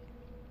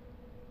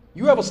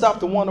 You ever stop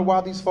to wonder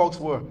why these folks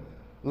were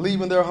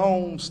leaving their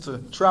homes to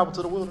travel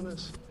to the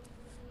wilderness?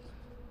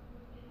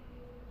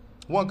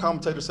 One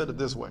commentator said it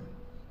this way.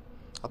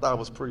 I thought it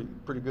was pretty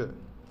good.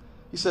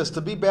 He says,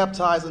 to be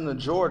baptized in the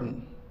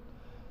Jordan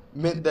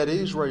meant that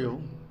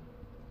Israel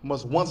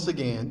must once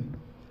again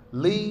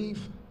leave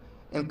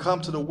and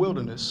come to the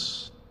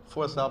wilderness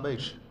for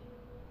salvation.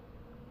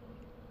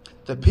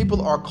 The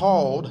people are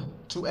called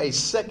to a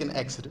second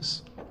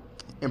exodus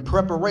in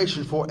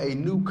preparation for a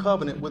new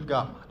covenant with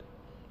God.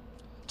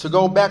 To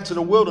go back to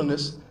the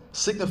wilderness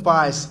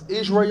signifies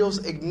Israel's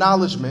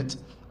acknowledgement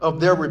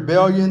of their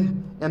rebellion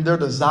and their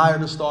desire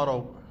to start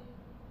over.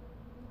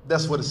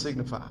 That's what it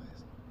signifies.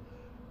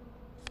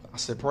 I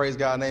said, praise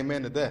God and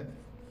amen to that.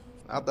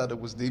 I thought it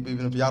was deep,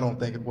 even if y'all don't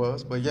think it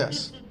was, but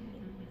yes.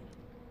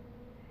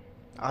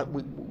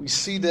 We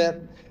see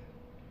that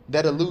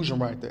illusion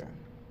right there.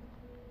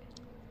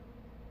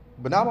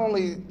 But not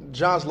only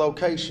John's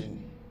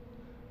location,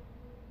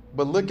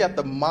 but look at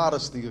the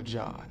modesty of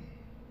John.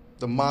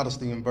 The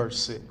modesty in verse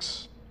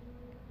 6.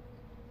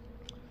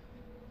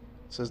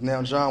 It says,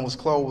 now John was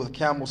clothed with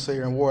camel's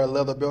hair and wore a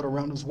leather belt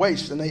around his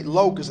waist and ate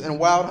locusts and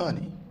wild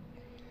honey.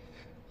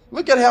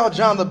 Look at how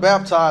John the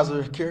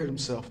Baptizer carried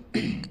himself,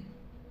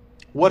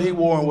 what he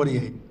wore and what he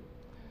ate.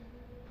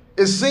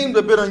 It seemed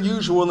a bit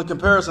unusual in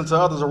comparison to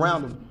others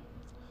around him,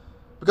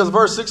 because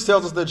verse 6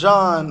 tells us that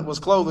John was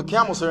clothed with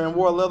camel's hair and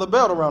wore a leather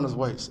belt around his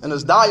waist, and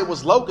his diet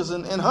was locusts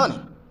and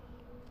honey.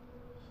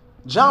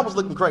 John was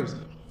looking crazy,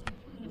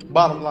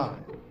 bottom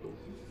line.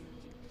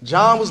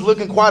 John was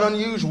looking quite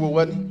unusual,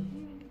 wasn't he?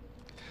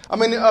 I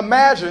mean,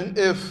 imagine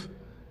if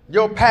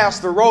your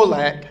pastor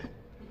Rolak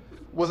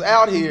was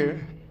out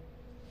here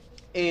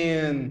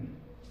in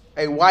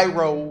a white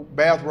robe,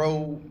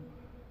 bathrobe,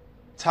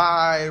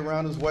 tie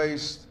around his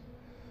waist,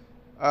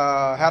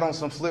 had on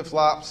some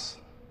flip-flops,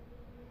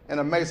 and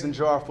a mason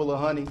jar full of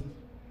honey,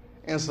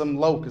 and some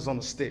locusts on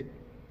a stick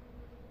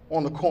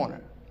on the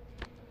corner.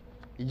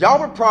 Y'all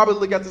would probably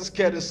look at this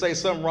cat and say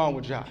something wrong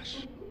with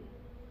Josh.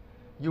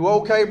 You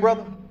okay,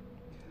 brother?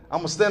 I'm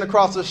going to stand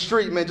across the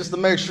street, man, just to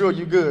make sure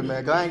you're good,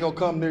 man, because I ain't going to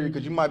come near you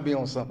because you might be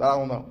on something. I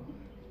don't know.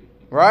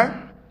 Right?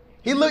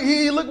 He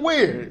looked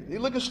weird. He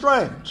looking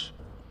strange.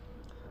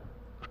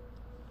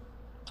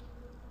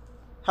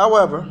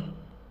 However,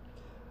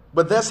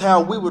 but that's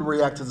how we would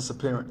react to this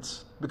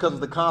appearance because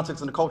of the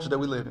context and the culture that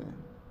we live in.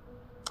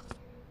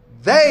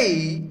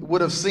 They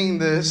would have seen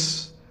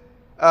this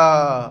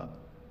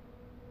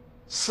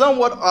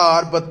somewhat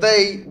odd, but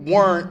they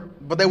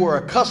were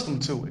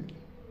accustomed to it.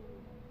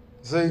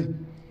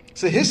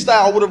 See, his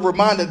style would have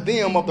reminded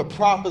them of the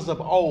prophets of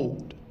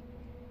old,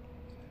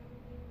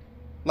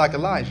 like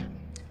Elijah.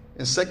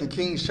 In 2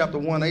 Kings chapter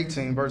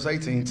 1:18, verse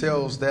 18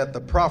 tells that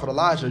the prophet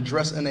Elijah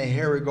dressed in a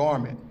hairy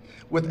garment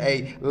with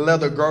a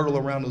leather girdle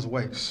around his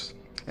waist.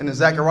 And in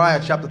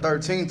Zechariah chapter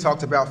 13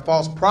 talked about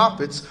false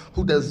prophets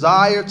who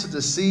desire to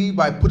deceive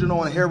by putting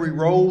on hairy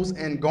robes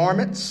and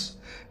garments.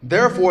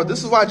 Therefore,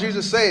 this is why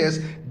Jesus says,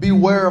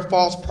 beware of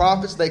false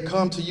prophets. They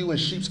come to you in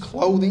sheep's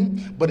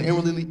clothing, but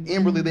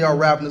inwardly they are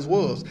ravenous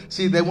wolves.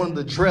 See, they wanted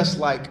to dress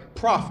like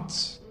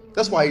prophets.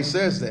 That's why he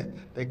says that.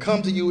 They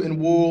come to you in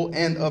wool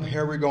and of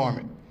hairy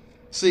garment.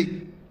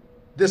 See,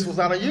 this was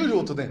not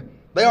unusual to them.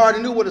 They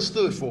already knew what it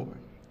stood for.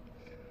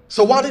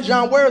 So why did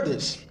John wear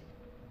this?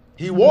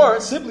 He wore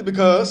it simply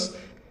because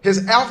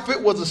his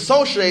outfit was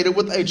associated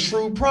with a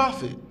true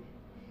prophet.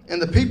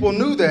 And the people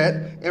knew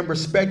that and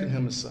respected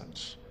him as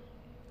such.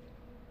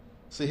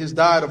 See, his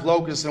diet of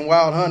locusts and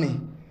wild honey,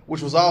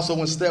 which was also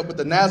in step with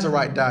the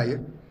Nazarite diet,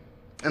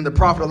 and the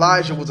prophet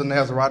Elijah was a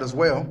Nazarite as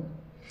well.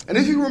 And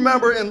if you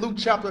remember in Luke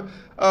chapter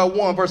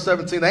 1, verse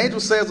 17, the angel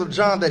says of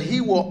John that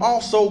he will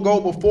also go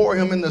before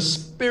him in the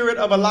spirit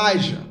of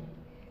Elijah.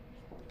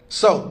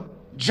 So,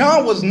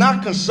 John was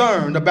not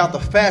concerned about the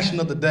fashion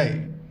of the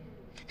day.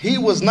 He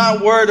was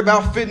not worried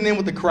about fitting in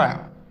with the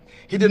crowd.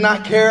 He did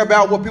not care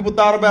about what people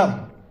thought about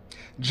him.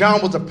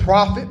 John was a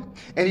prophet,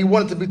 and he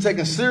wanted to be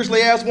taken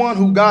seriously as one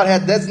who God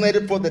had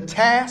designated for the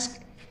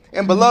task.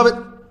 And beloved,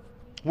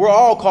 we're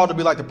all called to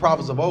be like the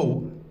prophets of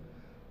old.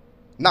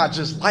 Not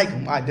just like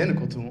them,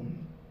 identical to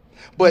them.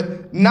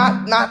 But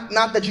not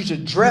that you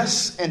should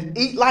dress and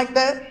eat like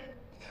that,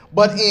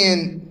 but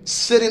in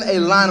setting a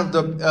line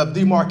of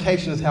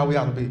demarcation is how we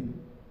ought to be.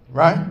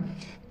 Right?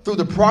 Through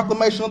the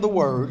proclamation of the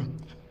word,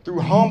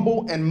 through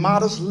humble and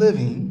modest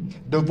living,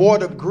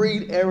 devoid of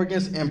greed,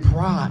 arrogance, and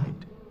pride.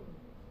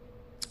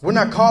 We're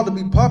not called to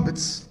be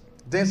puppets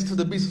dancing to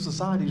the beats of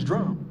society's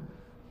drum.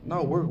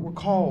 No, we're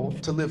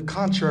called to live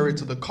contrary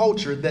to the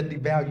culture that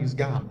devalues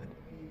God.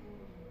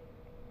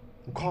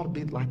 We're called to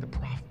be like the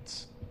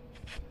prophets.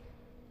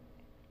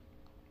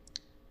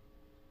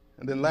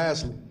 And then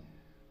lastly,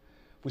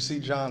 we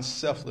see John's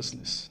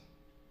selflessness,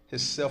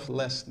 his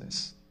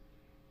selflessness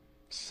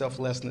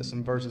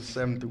in verses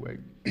 7 through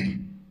 8.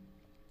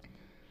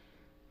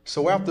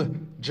 So after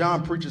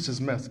John preaches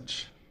his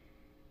message,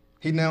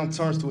 he now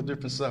turns to a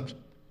different subject.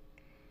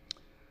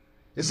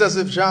 It's as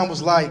if John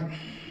was like,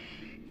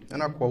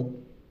 and I quote,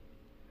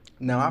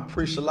 now I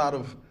preached a lot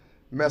of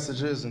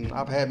messages and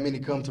I've had many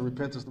come to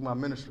repentance through my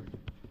ministry.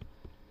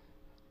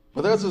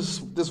 But there's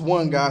this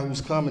one guy who's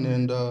coming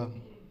and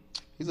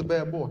he's a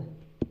bad boy.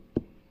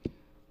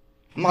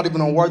 I'm not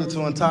even unworthy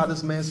to untie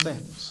this man's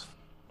sandals.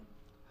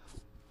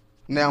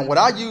 Now, what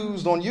I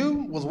used on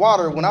you was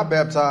water when I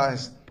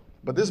baptized,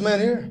 but this man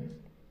here,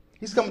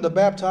 he's coming to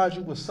baptize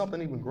you with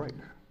something even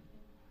greater.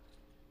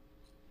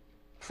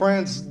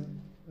 Friends,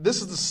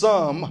 this is the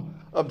sum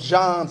of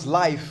John's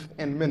life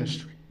and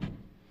ministry.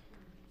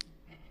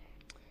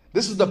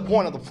 This is the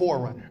point of the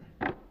Forerunner.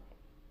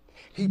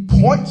 He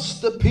points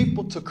the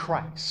people to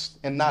Christ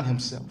and not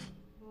himself.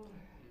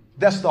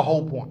 That's the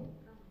whole point.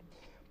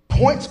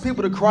 Points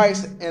people to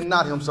Christ and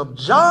not himself.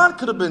 John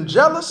could have been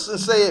jealous and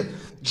said,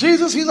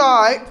 Jesus, he's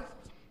all right.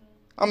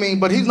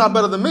 But he's not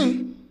better than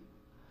me.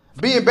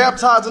 Being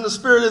baptized in the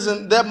Spirit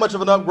isn't that much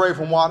of an upgrade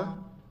from water.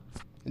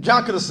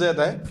 John could have said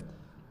that.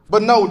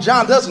 But no,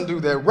 John doesn't do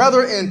that.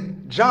 Rather,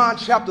 in John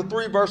chapter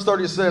 3, verse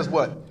 30, it says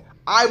what?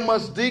 I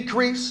must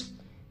decrease,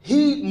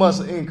 he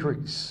must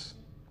increase.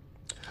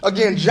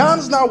 Again, John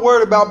is not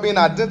worried about being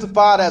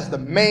identified as the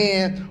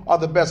man or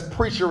the best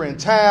preacher in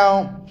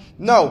town.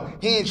 No,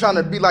 he ain't trying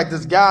to be like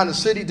this guy in the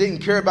city, didn't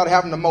care about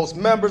having the most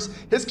members.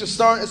 His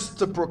concern is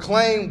to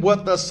proclaim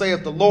what thus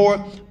saith the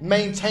Lord,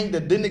 maintain the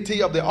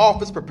dignity of the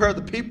office, prepare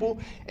the people,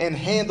 and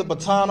hand the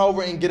baton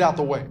over and get out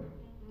the way.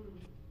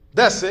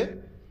 That's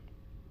it.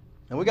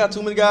 And we got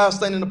too many guys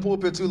staying in the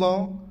pulpit too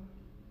long,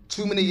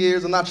 too many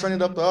years, and not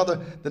training up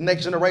the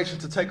next generation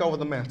to take over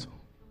the mantle.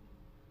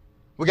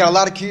 We got a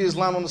lot of kids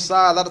lying on the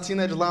side, a lot of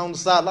teenagers lying on the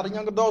side, a lot of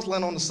young adults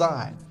lying on the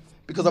side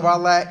because of our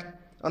lack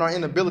and our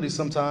inability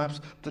sometimes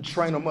to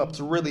train them up,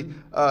 to really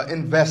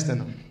invest in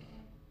them.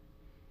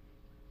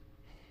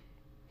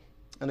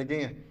 And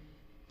again,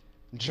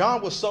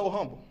 John was so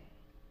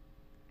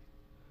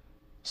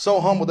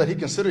humble that he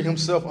considered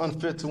himself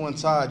unfit to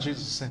untie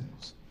Jesus'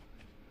 sandals.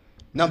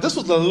 Now, this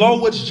was the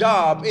lowest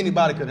job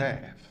anybody could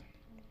have.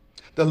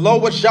 The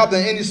lowest job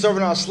that any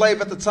servant or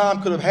slave at the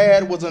time could have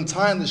had was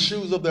untying the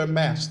shoes of their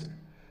master.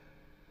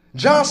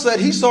 John said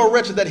he's so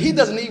wretched that he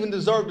doesn't even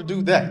deserve to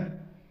do that.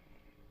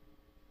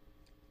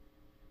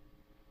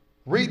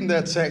 Reading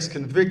that text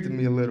convicted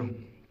me a little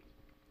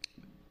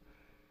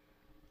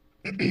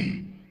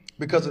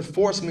because it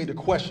forced me to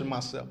question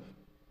myself.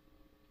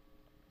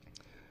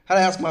 I had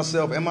to ask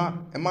myself, am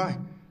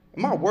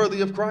I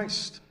worthy of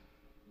Christ?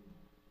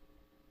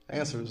 The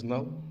answer is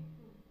no.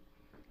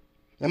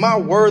 Am I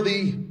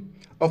worthy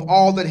of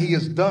all that he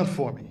has done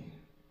for me?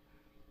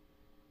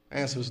 The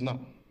answer is no.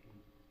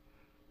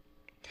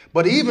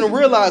 But even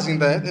realizing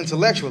that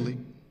intellectually,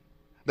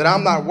 that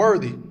I'm not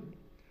worthy,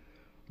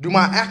 do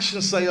my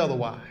actions say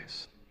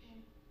otherwise?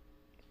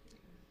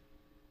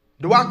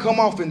 Do I come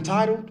off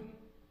entitled?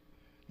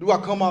 Do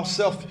I come off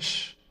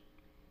selfish?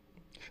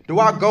 Do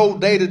I go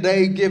day to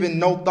day giving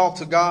no thought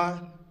to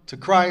God, to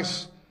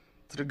Christ,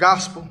 to the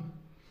gospel,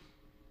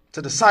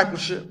 to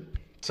discipleship,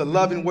 to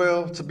loving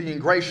well, to being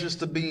gracious,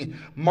 to being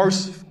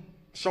merciful,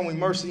 showing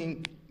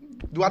mercy?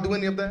 Do I do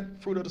any of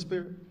that, fruit of the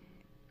Spirit?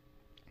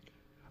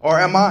 Or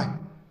am I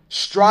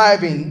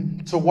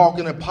striving to walk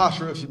in a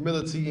posture of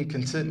humility and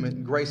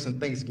contentment, grace and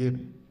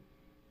thanksgiving?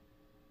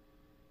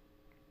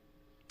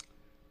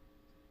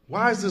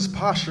 Why is this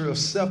posture of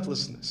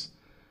selflessness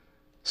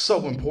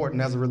so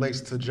important as it relates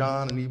to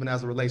John and even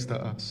as it relates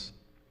to us?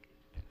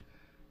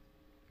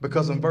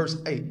 Because in verse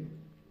 8,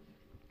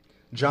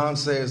 John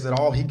says that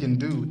all he can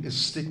do is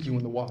stick you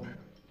in the water.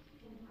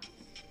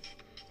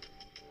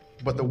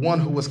 But the one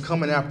who is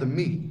coming after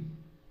me,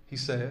 he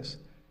says,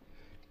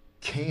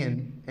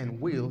 can and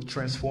will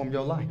transform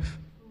your life.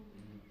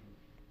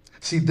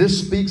 See, this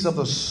speaks of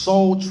the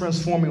soul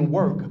transforming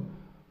work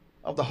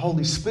of the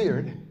Holy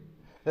Spirit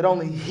that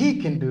only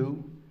he can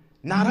do,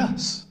 not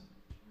us.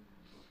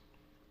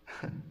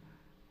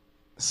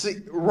 See,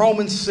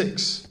 Romans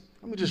 6.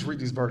 Let me just read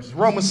these verses.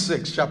 Romans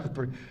 6, chapter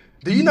 3.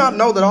 Do you not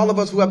know that all of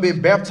us who have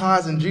been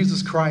baptized in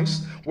Jesus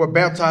Christ were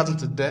baptized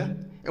into death?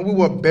 And we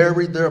were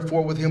buried,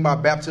 therefore, with him by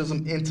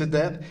baptism into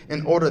death,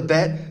 in order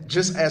that,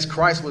 just as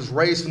Christ was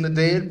raised from the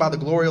dead by the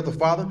glory of the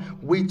Father,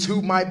 we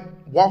too might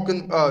walk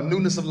in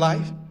newness of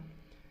life.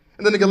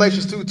 And then in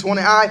Galatians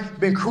 2:20,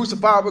 I've been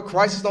crucified with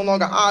Christ. It's no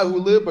longer I who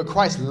live, but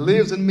Christ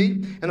lives in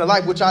me. And the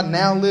life which I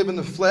now live in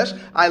the flesh,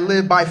 I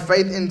live by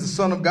faith in the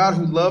Son of God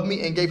who loved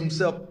me and gave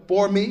himself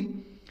for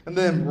me. And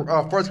then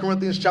 1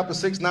 Corinthians chapter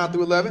 6, 9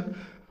 through 11.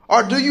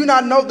 Or do you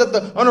not know that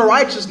the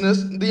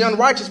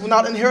unrighteous will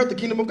not inherit the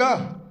kingdom of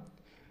God?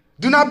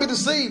 Do not be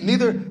deceived,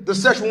 neither the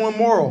sexual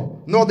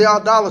immoral, nor the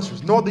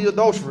idolaters, nor the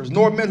adulterers,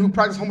 nor men who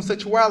practice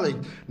homosexuality,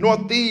 nor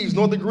thieves,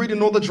 nor the greedy,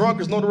 nor the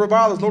drunkards, nor the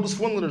revilers, nor the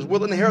swindlers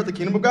will inherit the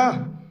kingdom of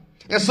God.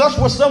 And such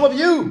were some of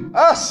you,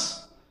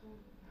 us.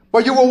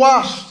 But you were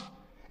washed,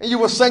 and you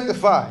were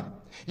sanctified.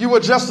 You were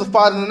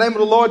justified in the name of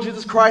the Lord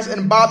Jesus Christ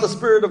and by the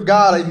Spirit of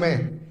God,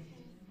 amen.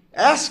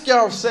 Ask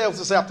yourselves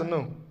this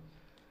afternoon,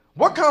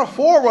 what kind of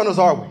forerunners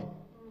are we?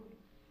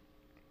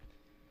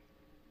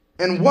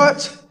 And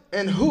what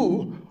and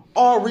who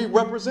are we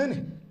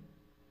representing?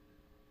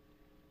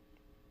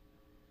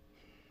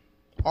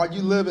 Are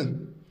you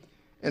living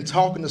and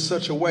talking in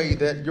such a way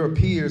that your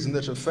peers and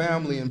that your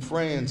family and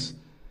friends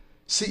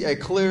see a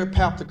clear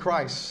path to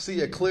Christ,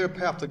 see a clear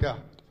path to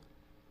God?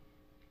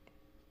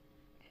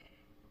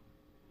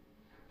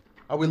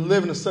 Are we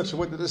living in such a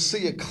way that they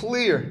see a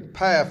clear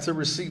path to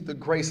receive the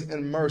grace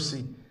and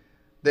mercy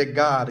that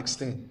God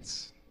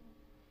extends?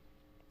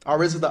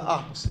 Or is it the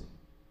opposite?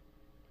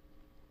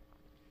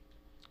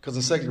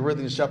 Because in 2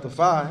 Corinthians chapter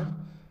 5,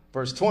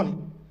 verse 20, it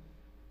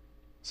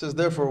says,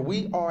 therefore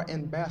we are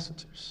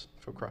ambassadors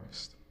for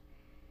Christ,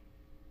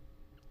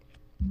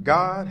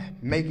 God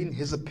making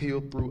his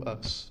appeal through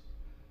us.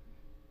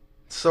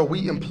 So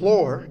we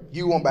implore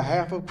you on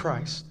behalf of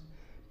Christ,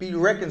 be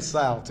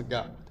reconciled to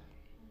God.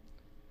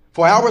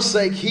 For our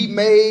sake, he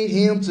made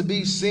him to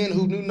be sin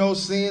who knew no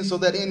sin, so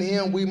that in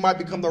him we might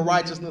become the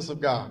righteousness of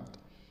God.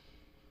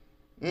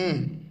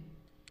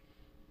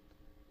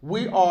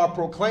 We are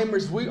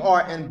proclaimers. We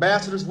are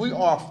ambassadors. We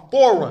are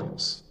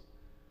forerunners.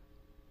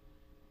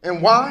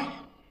 And why?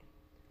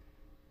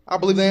 I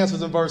believe the answer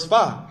is in verse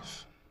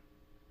 5.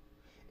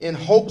 in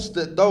hopes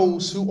that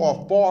those who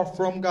are far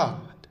from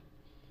God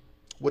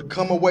would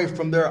come away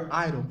from their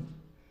idol,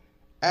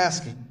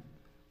 asking,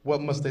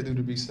 what must they do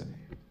to be saved?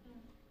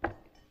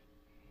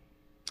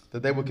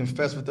 That they would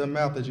confess with their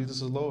mouth that Jesus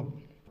is Lord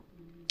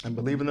and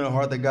believe in their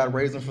heart that God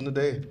raised him from the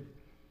dead.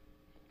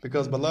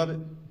 Because,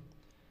 beloved,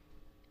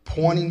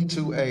 pointing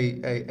to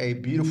a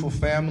beautiful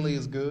family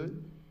is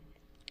good.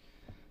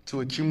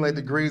 To accumulate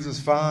degrees is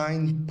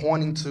fine.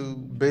 Pointing to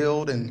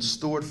build and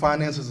steward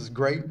finances is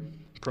great.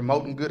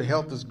 Promoting good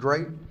health is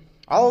great.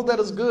 All of that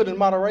is good in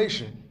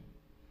moderation.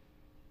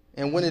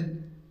 And when it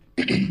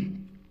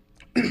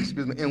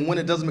excuse me, and when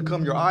it doesn't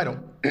become your idol.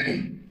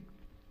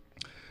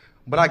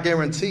 But I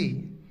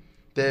guarantee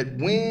that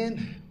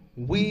when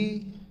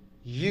we,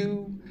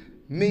 you,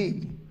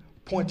 me,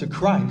 point to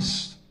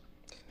Christ,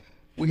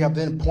 we have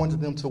then pointed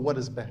them to what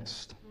is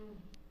best.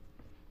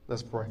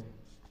 Let's pray.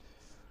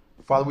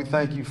 Father, we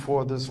thank you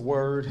for this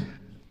word.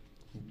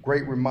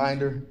 Great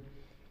reminder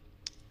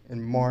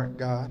in Mark,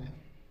 God,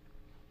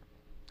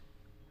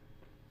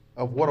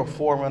 of what a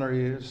forerunner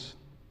is,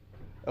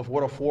 of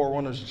what a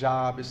forerunner's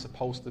job is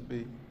supposed to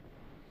be,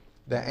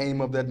 the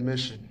aim of that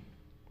mission,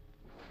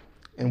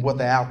 and what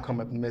the outcome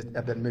of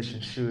that mission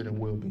should and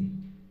will be.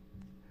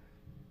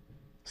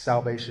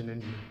 Salvation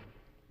in you.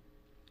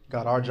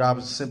 God, our job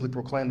is to simply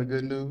proclaim the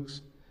good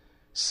news,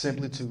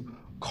 simply to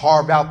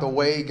carve out the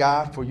way,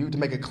 God, for you to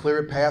make a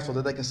clear path so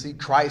that they can see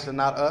Christ and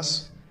not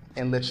us,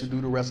 and let you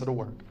do the rest of the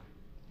work.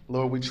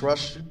 Lord, we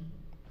trust you,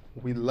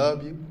 we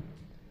love you,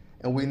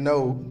 and we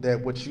know that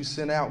what you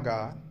sent out,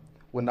 God,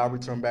 will not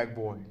return back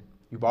void.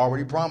 You've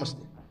already promised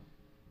it,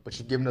 but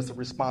you've given us a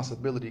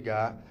responsibility,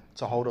 God,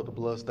 to hold up the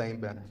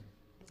bloodstained banner.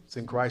 It's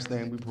in Christ's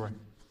name we pray.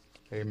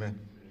 Amen.